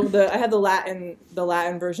reason I had the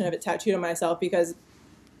Latin version of it tattooed on myself, because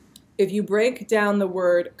if you break down the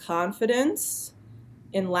word confidence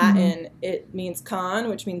in Latin, it means con,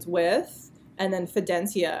 which means with, and then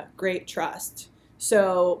fidentia, great trust.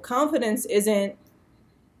 So confidence isn't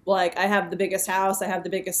like, I have the biggest house, I have the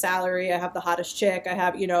biggest salary, I have the hottest chick, I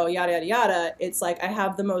have, you know, yada, yada, yada. It's like, I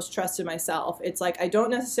have the most trust in myself. It's like, I don't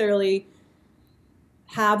necessarily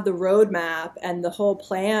have the roadmap and the whole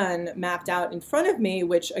plan mapped out in front of me,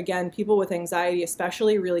 which again, people with anxiety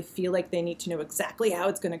especially really feel like they need to know exactly how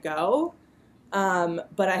it's going to go.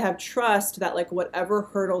 But I have trust that like whatever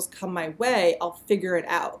hurdles come my way, I'll figure it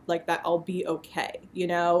out, like that I'll be okay, you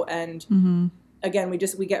know? And again,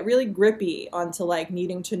 we get really grippy onto like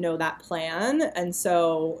needing to know that plan. And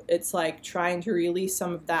so it's like trying to release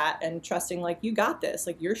some of that and trusting like, you got this,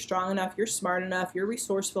 like you're strong enough, you're smart enough, you're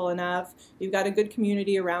resourceful enough, you've got a good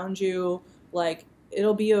community around you, like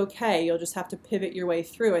it'll be okay. You'll just have to pivot your way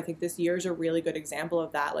through. I think this year is a really good example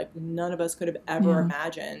of that. Like none of us could have ever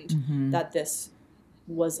imagined that this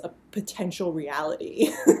was a potential reality,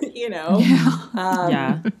 you know?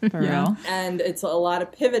 For real. And it's a lot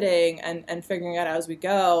of pivoting and figuring out as we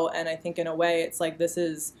go. And I think in a way it's like,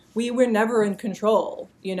 we were never in control,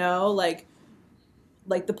 you know, like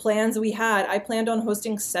the plans we had. I planned on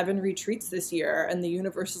hosting 7 retreats this year, and the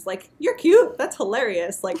universe is like, you're cute. That's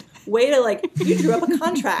hilarious. Like, way to like, you drew up a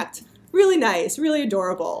contract. Really nice, really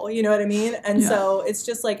adorable. You know what I mean? And so it's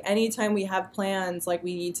just like anytime we have plans, like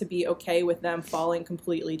we need to be okay with them falling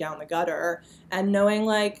completely down the gutter and knowing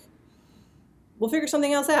like, we'll figure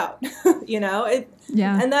something else out, you know?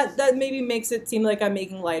 And that maybe makes it seem like I'm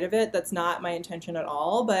making light of it. That's not my intention at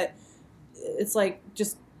all, but it's like,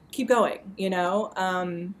 just keep going, you know?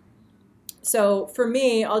 So for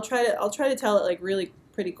me, I'll try to tell it like really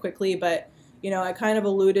pretty quickly, but I kind of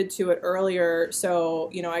alluded to it earlier.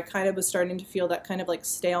 So, I kind of was starting to feel that kind of like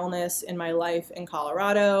staleness in my life in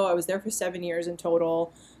Colorado. I was there for 7 years in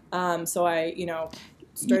total. So I,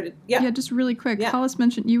 started, yeah. Just really quick. Yeah. Hollis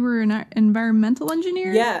mentioned you were an environmental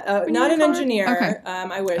engineer. Yeah, not an engineer. Okay.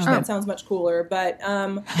 I wish that sounds much cooler. But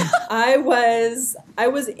I was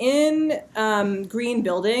in green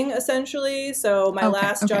building essentially. So my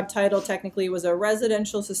last job title technically was a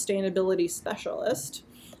residential sustainability specialist.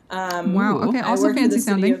 Wow. Okay. Also fancy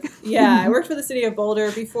sounding. I worked for the city of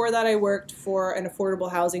Boulder. Before that, I worked for an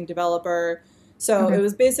affordable housing developer. So it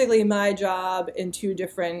was basically my job in two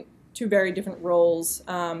very different roles.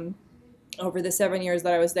 Over the 7 years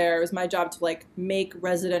that I was there, it was my job to like make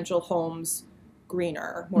residential homes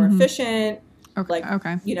greener, more efficient,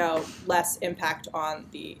 less impact on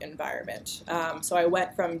the environment. So I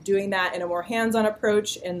went from doing that in a more hands-on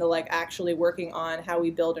approach in the like actually working on how we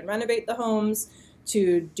build and renovate the homes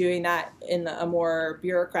to doing that in a more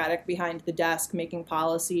bureaucratic behind the desk, making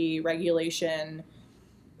policy, regulation,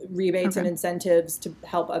 rebates and incentives to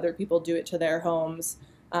help other people do it to their homes.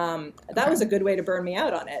 That was a good way to burn me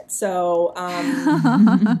out on it. So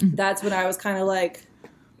that's when I was kind of like,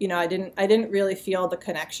 I didn't really feel the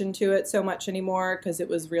connection to it so much anymore because it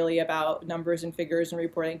was really about numbers and figures and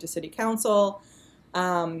reporting to city council.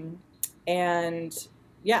 So,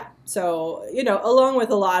 along with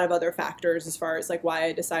a lot of other factors as far as like why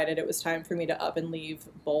I decided it was time for me to up and leave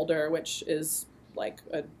Boulder, which is like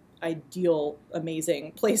an ideal,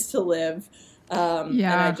 amazing place to live. And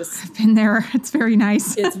I've been there. It's very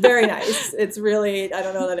nice. It's very nice. It's really, I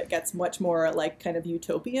don't know that it gets much more like kind of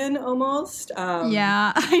utopian almost.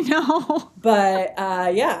 Yeah, I know. But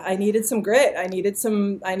I needed some grit. I needed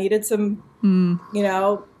some,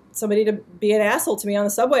 somebody to be an asshole to me on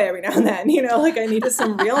the subway every now and then, like I needed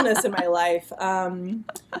some realness in my life. And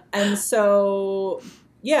so,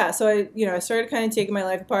 so I started kind of taking my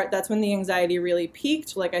life apart. That's when the anxiety really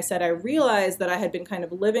peaked. Like I said, I realized that I had been kind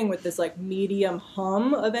of living with this like medium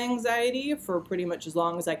hum of anxiety for pretty much as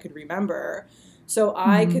long as I could remember. So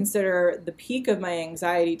I consider the peak of my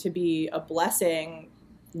anxiety to be a blessing,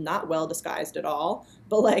 not well disguised at all,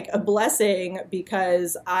 but like a blessing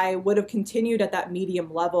because I would have continued at that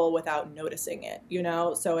medium level without noticing it,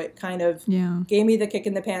 So it kind of gave me the kick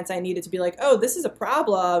in the pants I needed to be like, oh, this is a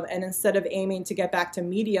problem. And instead of aiming to get back to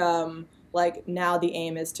medium, like now the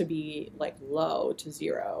aim is to be like low to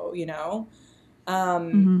zero,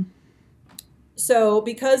 So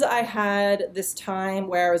because I had this time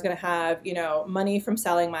where I was going to have, money from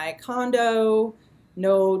selling my condo,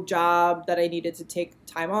 no job that I needed to take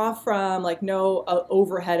time off from, like no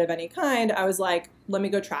overhead of any kind, I was like, let me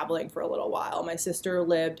go traveling for a little while. My sister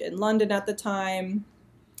lived in London at the time.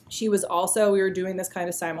 We were doing this kind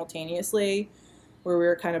of simultaneously where we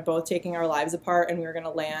were kind of both taking our lives apart and we were going to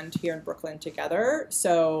land here in Brooklyn together.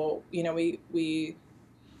 So, we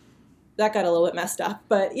that got a little bit messed up,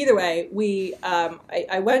 but either way,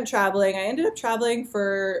 I went traveling. I ended up traveling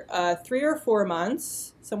for 3 or 4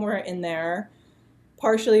 months, somewhere in there,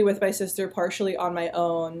 partially with my sister, partially on my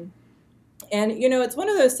own. And, it's one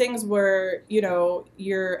of those things where,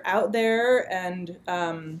 you're out there and,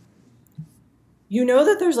 that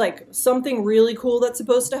there's like something really cool that's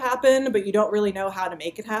supposed to happen, but you don't really know how to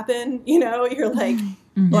make it happen. You're like,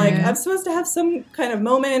 I'm supposed to have some kind of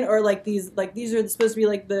moment or like these are supposed to be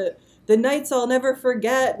like the nights I'll never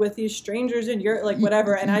forget with these strangers in Europe, like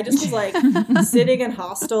whatever. And I just was like sitting in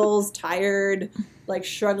hostels, tired, like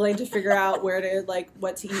struggling to figure out where to like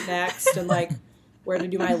what to eat next and like where to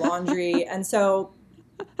do my laundry. And so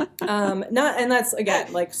and that's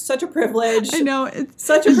again like such a privilege. I know, it's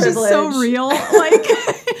such a privilege. Just so real. Like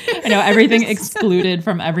I know, everything excluded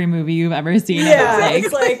from every movie you've ever seen. Yeah,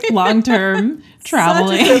 it's like long-term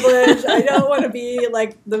traveling. Such a privilege. I don't want to be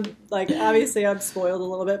obviously I'm spoiled a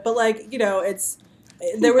little bit, but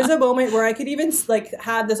there was a moment where I could even like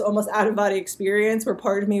have this almost out of body experience where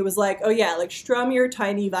part of me was like, oh yeah, like strum your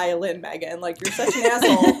tiny violin, Megan, like you're such an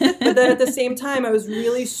asshole. But then at the same time, I was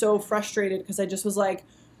really so frustrated because I just was like,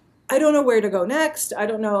 I don't know where to go next. I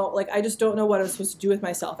don't know, like, I just don't know what I'm supposed to do with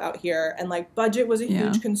myself out here. And like budget was a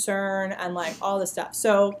huge concern and like all this stuff.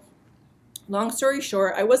 So long story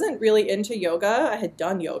short, I wasn't really into yoga. I had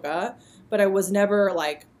done yoga, but I was never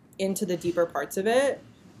like into the deeper parts of it.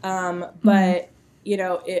 But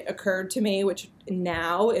it occurred to me, which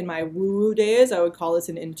now in my woo days, I would call this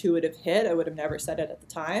an intuitive hit. I would have never said it at the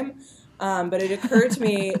time. But it occurred to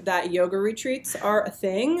me that yoga retreats are a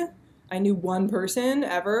thing. I knew one person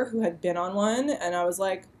ever who had been on one, and I was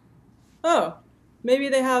like, oh, maybe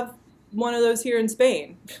they have one of those here in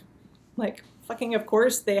Spain. Like, fucking of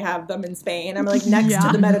course they have them in Spain. I'm like next to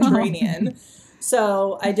the Mediterranean.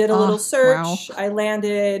 So I did a little search. Wow. I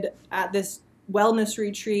landed at this wellness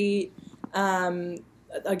retreat.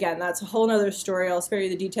 Again, that's a whole nother story. I'll spare you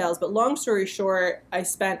the details. But long story short, I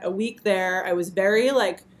spent a week there. I was very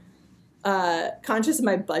like conscious of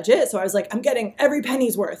my budget. So I was like, I'm getting every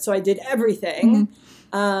penny's worth. So I did everything.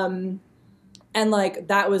 And like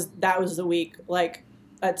that was the week. Like,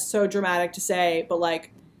 that's so dramatic to say, but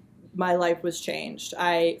like my life was changed.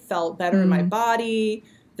 I felt better in my body.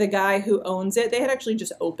 The guy who owns it, they had actually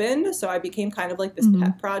just opened, so I became kind of like this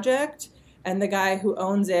pet project. And the guy who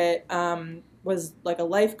owns it was like a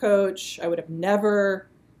life coach. I would have never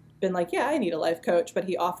been like, yeah, I need a life coach, but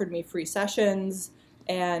he offered me free sessions.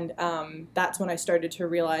 And that's when I started to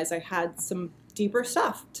realize I had some deeper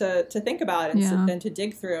stuff to think about and to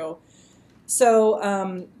dig through. So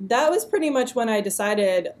that was pretty much when I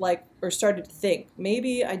decided, like, or started to think,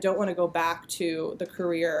 maybe I don't want to go back to the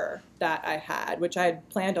career that I had, which I had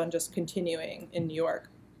planned on just continuing in New York.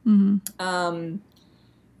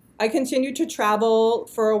 I continued to travel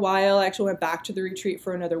for a while. I actually went back to the retreat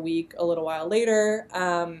for another week a little while later,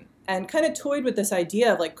 and kind of toyed with this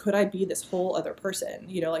idea of, like, could I be this whole other person?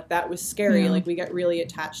 You know, like, that was scary. Like, we get really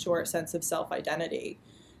attached to our sense of self-identity.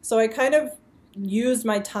 So I kind of used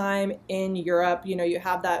my time in Europe. You know, you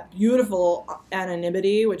have that beautiful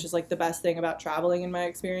anonymity, which is like the best thing about traveling in my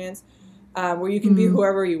experience, where you can be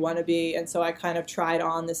whoever you want to be. And so I kind of tried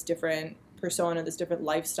on this different persona, this different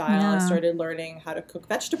lifestyle. I started learning how to cook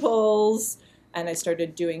vegetables, and I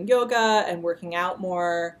started doing yoga and working out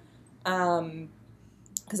more.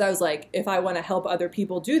 Because I was like, if I want to help other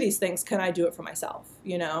people do these things, can I do it for myself?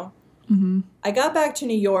 You know? I got back to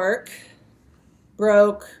New York,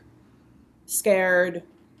 broke, scared,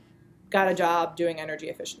 got a job doing energy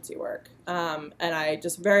efficiency work. And I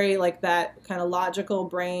just very, like, that kind of logical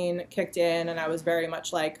brain kicked in, and I was very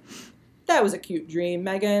much like, that was a cute dream,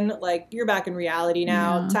 Megan. Like, you're back in reality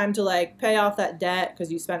now. Time to, like, pay off that debt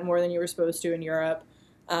because you spent more than you were supposed to in Europe,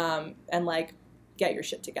 and, like, get your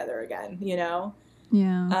shit together again, you know?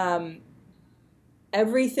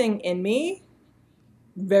 Everything in me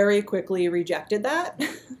very quickly rejected that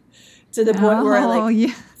to the point where I, like,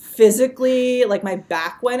 physically, like, my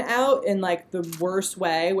back went out in, like, the worst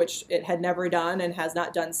way, which it had never done and has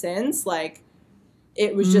not done since. Like,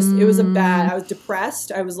 it was just, it was I was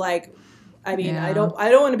depressed. I was like, I mean, I don't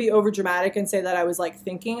want to be over dramatic and say that I was, like,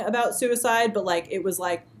 thinking about suicide, but, like, it was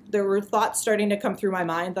like, there were thoughts starting to come through my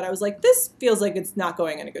mind that I was like, this feels like it's not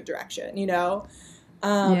going in a good direction, you know?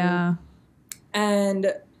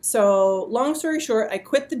 And so, long story short, I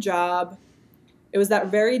quit the job. It was that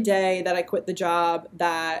very day that I quit the job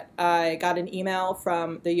that I got an email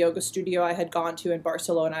from the yoga studio I had gone to in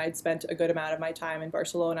Barcelona. I'd spent a good amount of my time in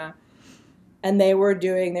Barcelona. And they were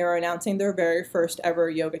announcing their very first ever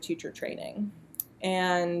yoga teacher training.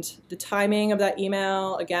 And the timing of that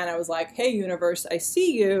email, again, I was like, hey, universe, I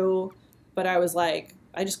see you. But I was like,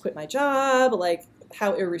 I just quit my job. Like,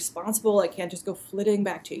 how irresponsible. I can't just go flitting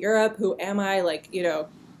back to Europe. Who am I? Like, you know,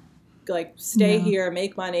 like, stay here,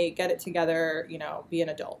 make money, get it together, you know, be an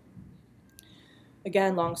adult.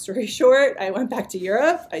 Again, long story short, I went back to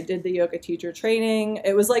Europe. I did the yoga teacher training.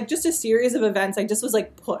 It was like just a series of events. I just was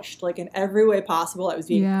like pushed, like, in every way possible. I was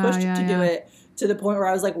being pushed to do it, to the point where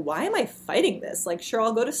I was like, why am I fighting this? Like, sure,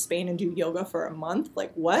 I'll go to Spain and do yoga for a month.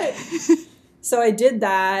 Like, what? So I did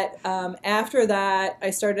that. After that, I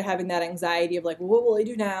started having that anxiety of like, what will I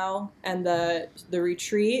do now? And the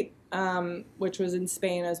retreat, which was in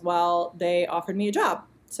Spain as well, they offered me a job.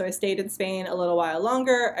 So I stayed in Spain a little while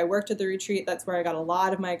longer. I worked at the retreat. That's where I got a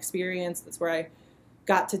lot of my experience. That's where I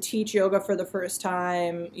got to teach yoga for the first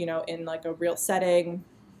time, you know, in like a real setting.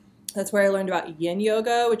 That's where I learned about yin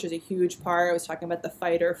yoga, which is a huge part. I was talking about the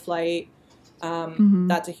fight or flight.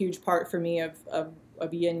 That's a huge part for me of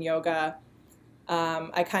yin yoga.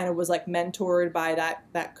 I kind of was like mentored by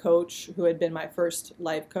that coach who had been my first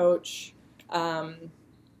life coach.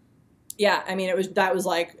 Yeah, I mean, it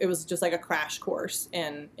was just like a crash course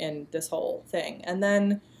in this whole thing. And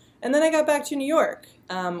then I got back to New York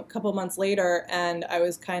a couple months later, and I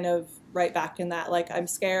was kind of right back in that, like, I'm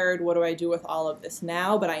scared. What do I do with all of this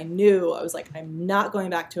now? But I knew, I was like, I'm not going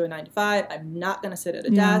back to a 9-to-5. I'm not going to sit at a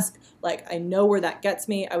desk. Like, I know where that gets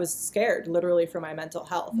me. I was scared literally for my mental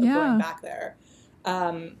health of going back there.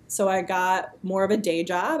 So I got more of a day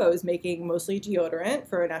job. I was making mostly deodorant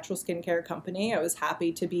for a natural skincare company. I was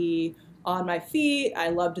happy to be on my feet. I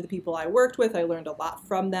loved the people I worked with. I learned a lot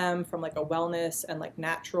from them, from like a wellness and like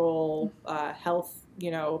natural health,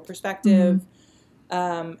 you know, perspective.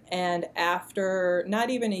 And after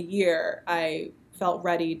not even a year, I felt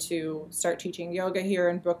ready to start teaching yoga here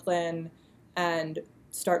in Brooklyn. and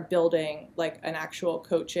start building like an actual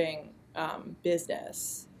coaching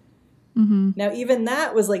business. Mm-hmm. Now, even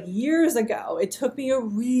that was like years ago. It took me a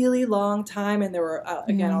really long time, and there were,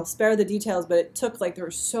 again, I'll spare the details, but it took like, there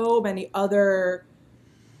were so many other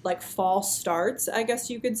like false starts, I guess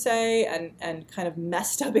you could say, and kind of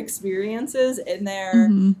messed up experiences in there.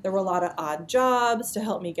 Mm-hmm. There were a lot of odd jobs to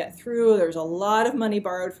help me get through. There was a lot of money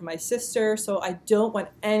borrowed from my sister. So I don't want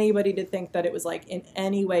anybody to think that it was like in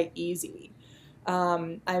any way easy.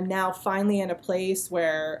 I'm now finally in a place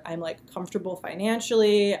where I'm like comfortable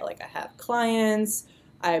financially. Like I have clients.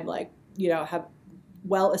 I'm like, have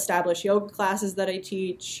well-established yoga classes that I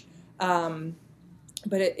teach.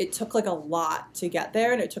 But it took like a lot to get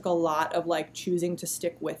there, and it took a lot of like choosing to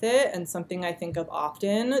stick with it. And something I think of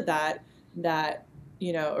often that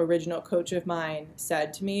original coach of mine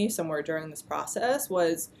said to me somewhere during this process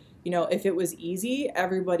was, if it was easy,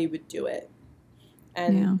 everybody would do it.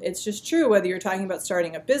 And it's just true, whether you're talking about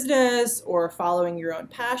starting a business or following your own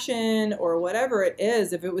passion or whatever it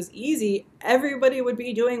is. If it was easy, everybody would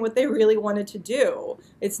be doing what they really wanted to do.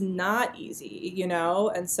 It's not easy,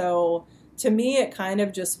 and so to me, it kind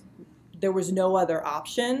of just, there was no other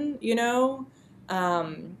option, even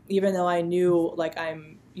though I knew like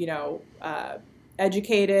I'm,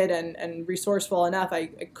 educated and resourceful enough, I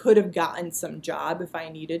could have gotten some job if I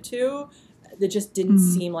needed to. That just didn't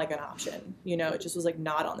seem like an option, it just was like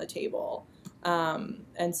not on the table.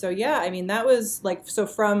 And so, that was like, so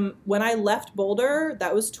from when I left Boulder,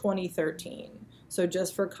 that was 2013. So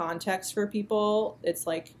just for context for people, it's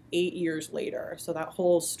like 8 years later. So that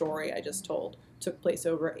whole story I just told took place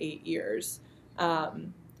over 8 years.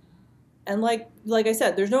 And like I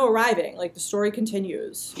said, there's no arriving. Like the story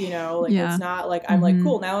continues, it's not like I'm like,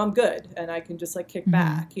 cool, now I'm good. And I can just like kick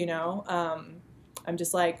back, I'm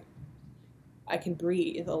just like, I can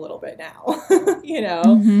breathe a little bit now,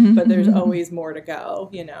 but there's always more to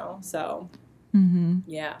go, so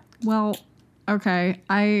yeah. Well, okay.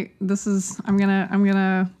 I'm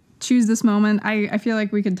gonna choose this moment. I feel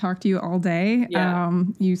like we could talk to you all day. Yeah.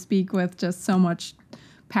 You speak with just so much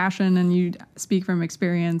passion, and you speak from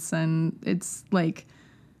experience, and it's like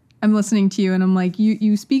I'm listening to you and I'm like,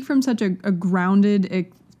 you speak from such a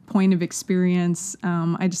grounded point of experience.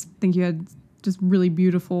 I just think you had just really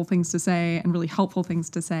beautiful things to say and really helpful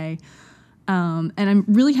things to say. And I'm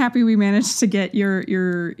really happy we managed to get your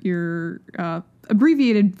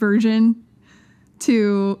abbreviated version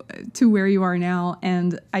to where you are now.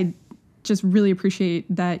 And I just really appreciate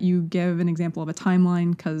that you give an example of a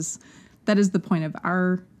timeline, because that is the point of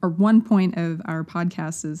one point of our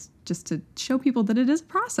podcast, is just to show people that it is a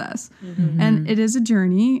process and it is a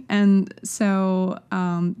journey. And so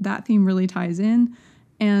that theme really ties in.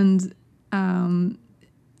 And I'm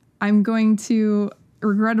going to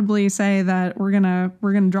regrettably say that we're gonna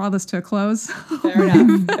draw this to a close.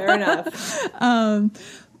 Fair enough.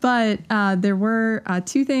 But there were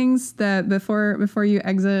two things that before you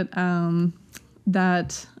exit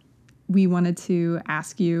that we wanted to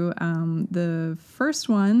ask you. The first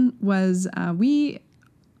one was we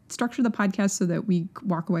structure the podcast so that we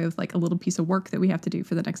walk away with like a little piece of work that we have to do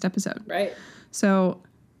for the next episode. Right. So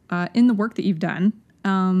in the work that you've done,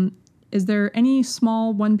 is there any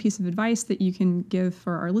small one piece of advice that you can give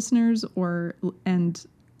for our listeners, and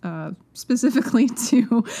specifically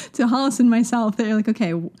to Hollis and myself, that you're like,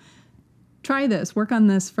 okay, try this, work on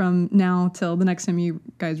this from now till the next time you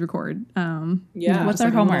guys record. What's our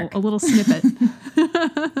like homework? A little snippet.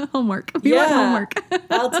 Homework. We want homework.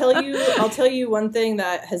 I'll tell you one thing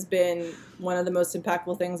that has been one of the most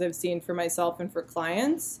impactful things I've seen for myself and for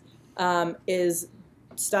clients, is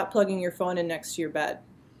stop plugging your phone in next to your bed.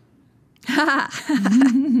 Yeah.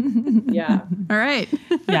 All right.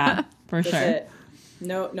 Yeah, for That's sure. it.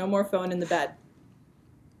 No more phone in the bed.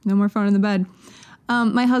 No more phone in the bed.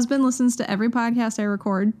 My husband listens to every podcast I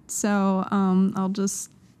record, so I'll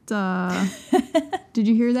just... did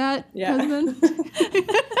you hear that, husband?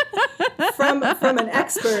 From an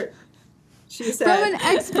expert, she said. From an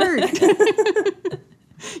expert.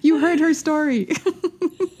 You heard her story.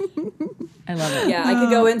 I love it. Yeah, I could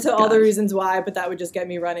go into all the reasons why, but that would just get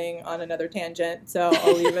me running on another tangent. So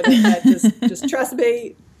I'll leave it at that. Just trust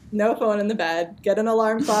me. No phone in the bed. Get an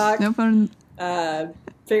alarm clock. No phone.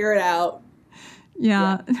 Figure it out.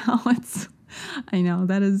 Yeah. No, I know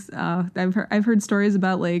that is. I've heard stories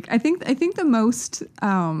about like I think the most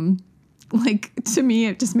like to me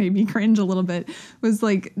it just made me cringe a little bit was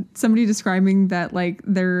like somebody describing that like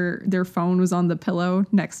their phone was on the pillow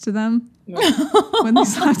next to them when they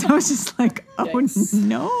slept. I was just like, oh, yikes.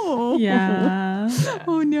 no. Yeah.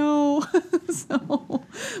 Oh no. So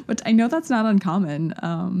But I know that's not uncommon.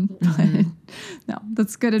 But no,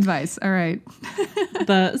 that's good advice. All right.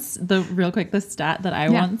 The real quick, the stat that I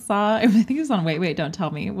once saw, I think it was on Wait, Don't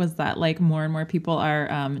Tell Me, was that like more and more people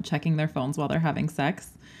are checking their phones while they're having sex.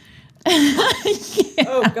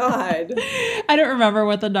 Oh God. I don't remember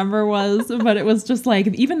what the number was, but it was just like,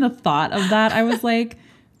 even the thought of that, I was like,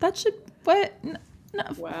 that should, what?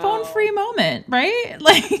 Wow. Phone free moment, right?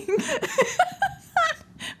 Like,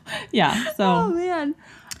 yeah. So Oh man.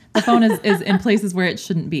 the phone is in places where it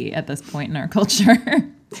shouldn't be at this point in our culture.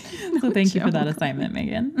 So thank you for that assignment,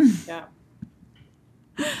 Megan. Yeah.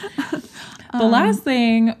 The last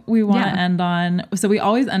thing we want to end on, so we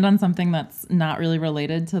always end on something that's not really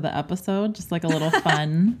related to the episode, just like a little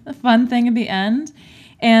fun thing at the end.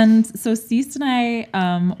 And so Cease and I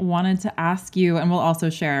wanted to ask you, and we'll also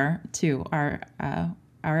share too our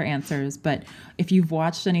answers, but if you've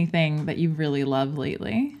watched anything that you've really loved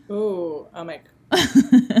lately. Ooh, oh my.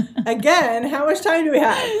 Again, how much time do we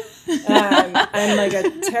have? I'm like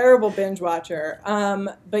a terrible binge watcher.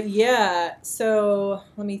 But yeah, so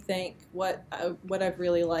let me think what I've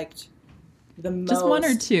really liked the most. Just one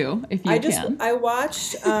or two, if you can. I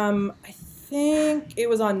watched. I think it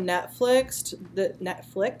was on Netflix.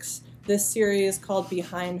 This series called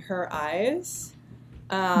Behind Her Eyes.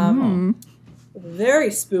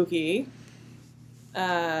 Very spooky.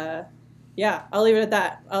 Yeah, I'll leave it at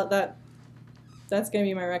that. That's going to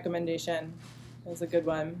be my recommendation. That's a good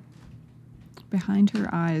one. Behind Her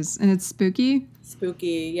Eyes. And it's spooky?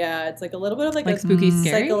 Spooky, yeah. It's like a little bit of like a spooky,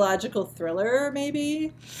 scary? Psychological thriller,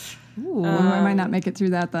 maybe. Ooh, I might not make it through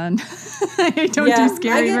that then. I don't do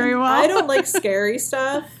scary very well. I don't like scary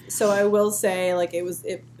stuff. So I will say like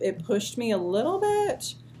it pushed me a little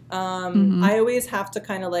bit. I always have to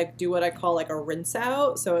kind of like do what I call like a rinse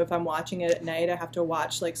out. So if I'm watching it at night, I have to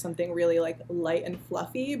watch like something really like light and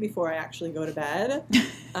fluffy before I actually go to bed.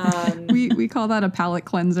 We call that a palate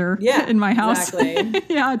cleanser in my house. Exactly.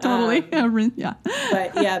 Yeah, totally. But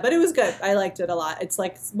it was good. I liked it a lot. It's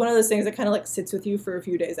like one of those things that kind of like sits with you for a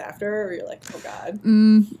few days after, or you're like, oh God.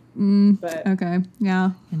 But okay.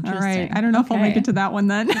 Yeah. All right. I don't know if I'll make it to that one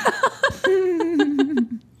then.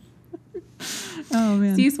 Oh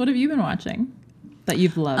man. Cease, what have you been watching that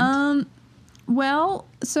you've loved? Well,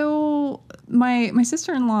 so my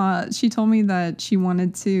sister-in-law, she told me that she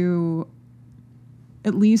wanted to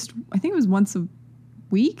at least, I think it was once a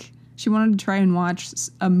week, she wanted to try and watch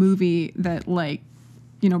a movie that like,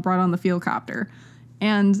 brought on the feelcopter.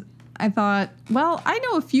 And I thought, well, I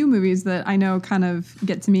know a few movies that I know kind of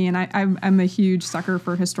get to me, and I'm a huge sucker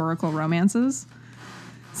for historical romances.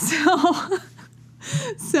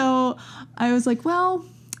 So I was like, have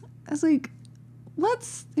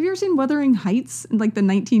you ever seen Wuthering Heights, like the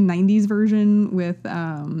 1990s version with,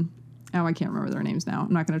 I can't remember their names now.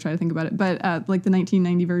 I'm not going to try to think about it, but like the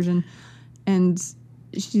 1990 version. And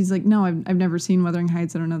she's like, no, I've never seen Wuthering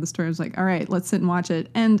Heights. I don't know the story. I was like, all right, let's sit and watch it.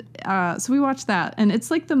 And so we watched that. And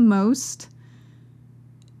it's like the most,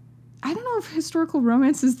 I don't know if historical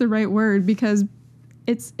romance is the right word, because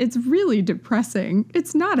it's really depressing.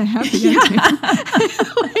 It's not a happy ending.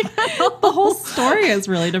 The whole story is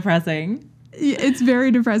really depressing. It's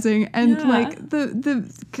very depressing, and like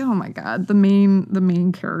the oh my God, the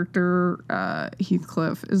main character,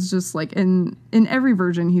 Heathcliff, is just like in every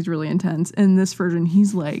version he's really intense. In this version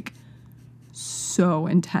he's like so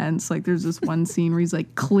intense. Like there's this one scene where he's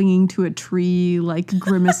like clinging to a tree, like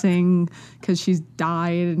grimacing because she's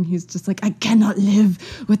died, and he's just like, I cannot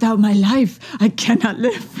live without my life. I cannot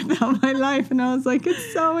live without my life. And I was like,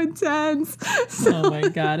 it's so intense. Oh my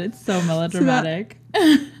God, it's so melodramatic.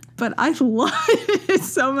 But I love it.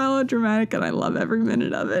 It's so melodramatic, and I love every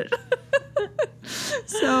minute of it.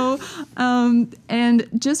 So, and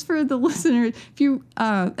just for the listener, if you,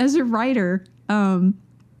 as a writer,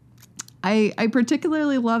 I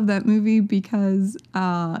particularly love that movie because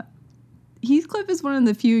Heathcliff is one of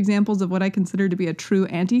the few examples of what I consider to be a true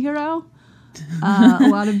anti-hero. A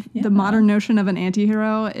lot of the modern notion of an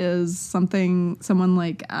anti-hero is someone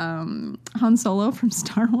like Han Solo from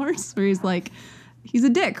Star Wars, where he's like, he's a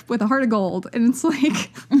dick with a heart of gold. And it's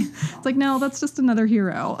like, no, that's just another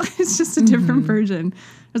hero. It's just a different version.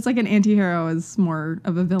 It's like an anti-hero is more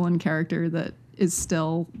of a villain character that is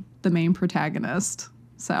still the main protagonist.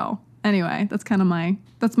 So anyway, that's kind of my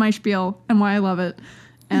spiel and why I love it.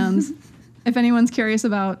 And if anyone's curious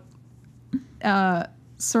about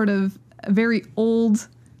sort of a very old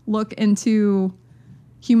look into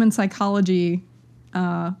human psychology,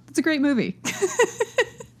 it's a great movie.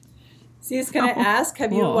 Can I ask,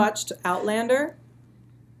 have you watched Outlander?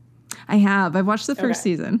 I have. I've watched the first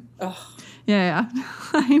season. Oh. Yeah,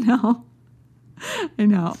 I know. I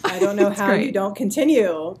know. I don't know It's how great. you don't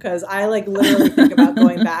continue, because I like literally think about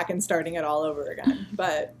going back and starting it all over again.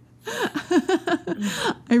 But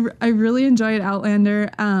I really enjoyed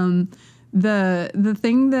Outlander. The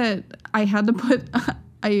thing that I had to put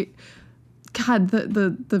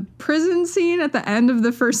the prison scene at the end of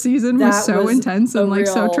the first season was so intense and like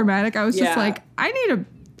so traumatic. I was just like, I need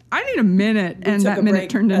a minute, and that minute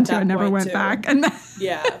turned into I never went back. And that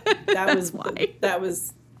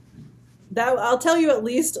was I'll tell you, at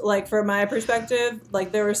least like from my perspective,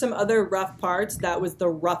 like there were some other rough parts. That was the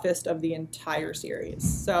roughest of the entire series.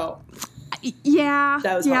 So that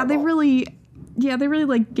was horrible. they really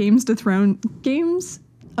like Games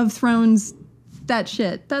of Thrones. That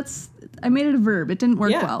shit. I made it a verb. It didn't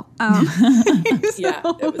work well. It was tough.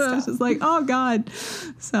 I was just like, oh God.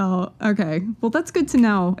 So, okay. Well, that's good to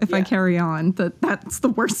know if I carry on that's the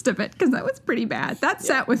worst of it, because that was pretty bad. That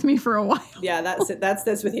sat with me for a while. Yeah, that's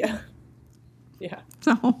this with you. Yeah.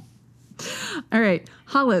 So, all right.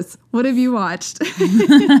 Hollis, what have you watched?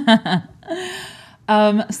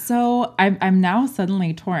 So I'm now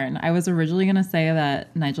suddenly torn. I was originally going to say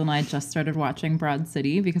that Nigel and I just started watching Broad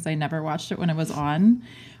City because I never watched it when it was on,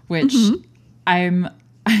 which I'm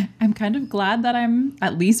kind of glad that I'm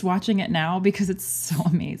at least watching it now because it's so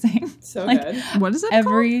amazing. So like, good. What is it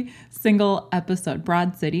Every single episode,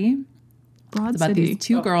 Broad City. It's about these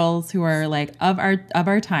two girls who are like of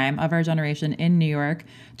our time, of our generation in New York,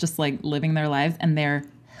 just like living their lives, and they're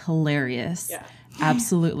hilarious. Yeah.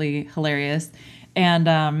 Absolutely hilarious. And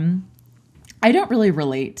I don't really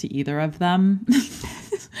relate to either of them,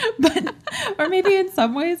 or maybe in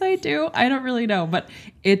some ways I do. I don't really know, but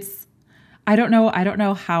I don't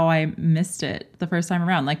know how I missed it the first time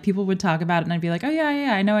around. Like people would talk about it and I'd be like, oh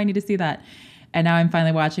yeah, I know, I need to see that. And now I'm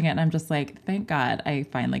finally watching it and I'm just like, thank God I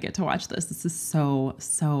finally get to watch this. This is so,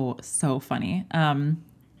 so, so funny.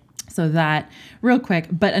 So that real quick,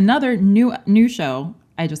 but another new show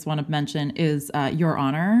I just want to mention is Your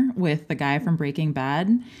Honor with the guy from Breaking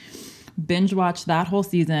Bad. Binge watched that whole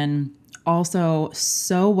season. Also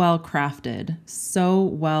so well crafted, so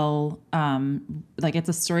well, like it's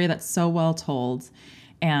a story that's so well told,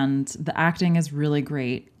 and the acting is really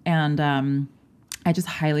great. And I just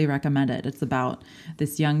highly recommend it. It's about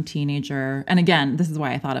this young teenager. And again, this is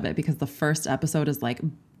why I thought of it, because the first episode is like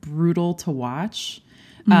brutal to watch.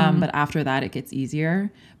 But after that, it gets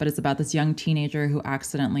easier. But it's about this young teenager who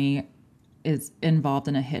accidentally is involved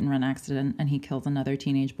in a hit and run accident, and he kills another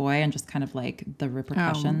teenage boy, and just kind of like the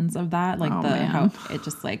repercussions of that, like how it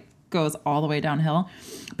just like goes all the way downhill.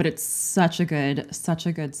 But it's such a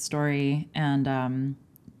good story, and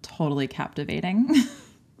totally captivating.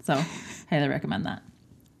 So highly recommend that.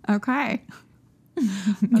 Okay.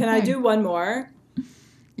 Can I do one more?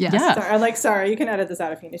 Yes. Yeah. Sorry, you can edit this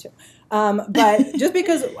out if you need to. But just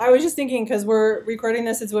because I was just thinking, because we're recording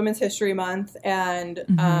this, it's Women's History Month, and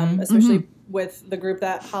especially with the group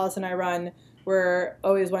that Hollis and I run, we're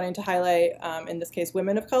always wanting to highlight, in this case,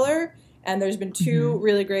 women of color. And there's been two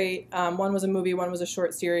really great, one was a movie, one was a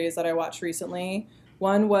short series that I watched recently.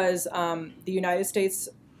 One was the United States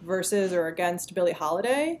versus or against Billie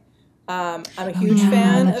Holiday. I'm a huge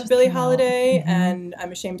fan of Billie Holiday, and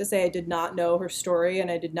I'm ashamed to say I did not know her story,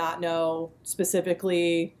 and I did not know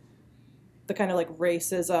specifically the kind of like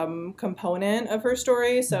racism component of her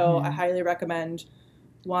story. So I highly recommend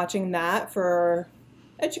watching that for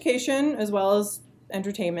education as well as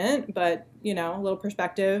entertainment, but you know, a little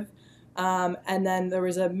perspective. And then there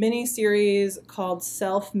was a mini series called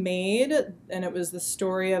Self-Made, and it was the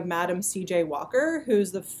story of Madam C.J. Walker,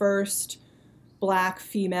 who's the first Black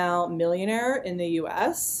female millionaire in the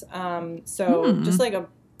U.S. Just like a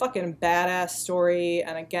fucking badass story.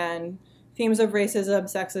 And again, themes of racism,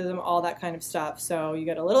 sexism, all that kind of stuff. So you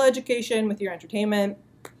get a little education with your entertainment,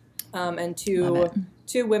 and two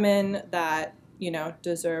women that, you know,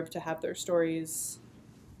 deserve to have their stories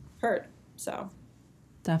heard. So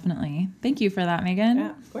definitely. Thank you for that, Megan.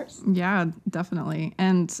 Yeah, of course. Yeah, definitely.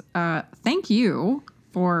 And thank you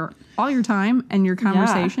for all your time and your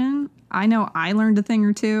conversation. Yeah. I know I learned a thing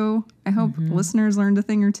or two. I hope listeners learned a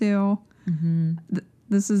thing or two.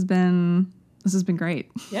 This has been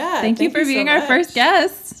great. Yeah. Thank you for being our first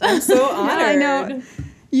guest. I'm so honored. Yeah, I know.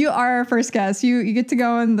 You are our first guest. You get to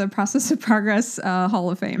go in the Process of Progress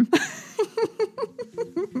Hall of Fame.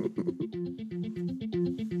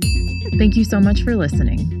 Thank you so much for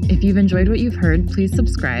listening. If you've enjoyed what you've heard, please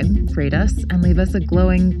subscribe, rate us, and leave us a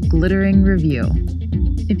glowing, glittering review.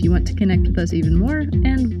 If you want to connect with us even more,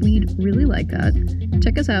 and we'd really like that,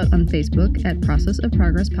 check us out on Facebook at Process of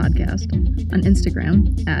Progress Podcast, on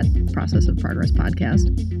Instagram at Process of Progress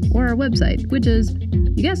Podcast, or our website, which is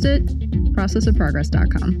You guessed it,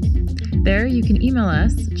 processofprogress.com. There you can email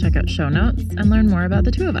us, check out show notes, and learn more about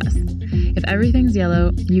the two of us. If everything's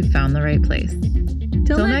yellow, you've found the right place.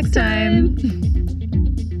 Till next time.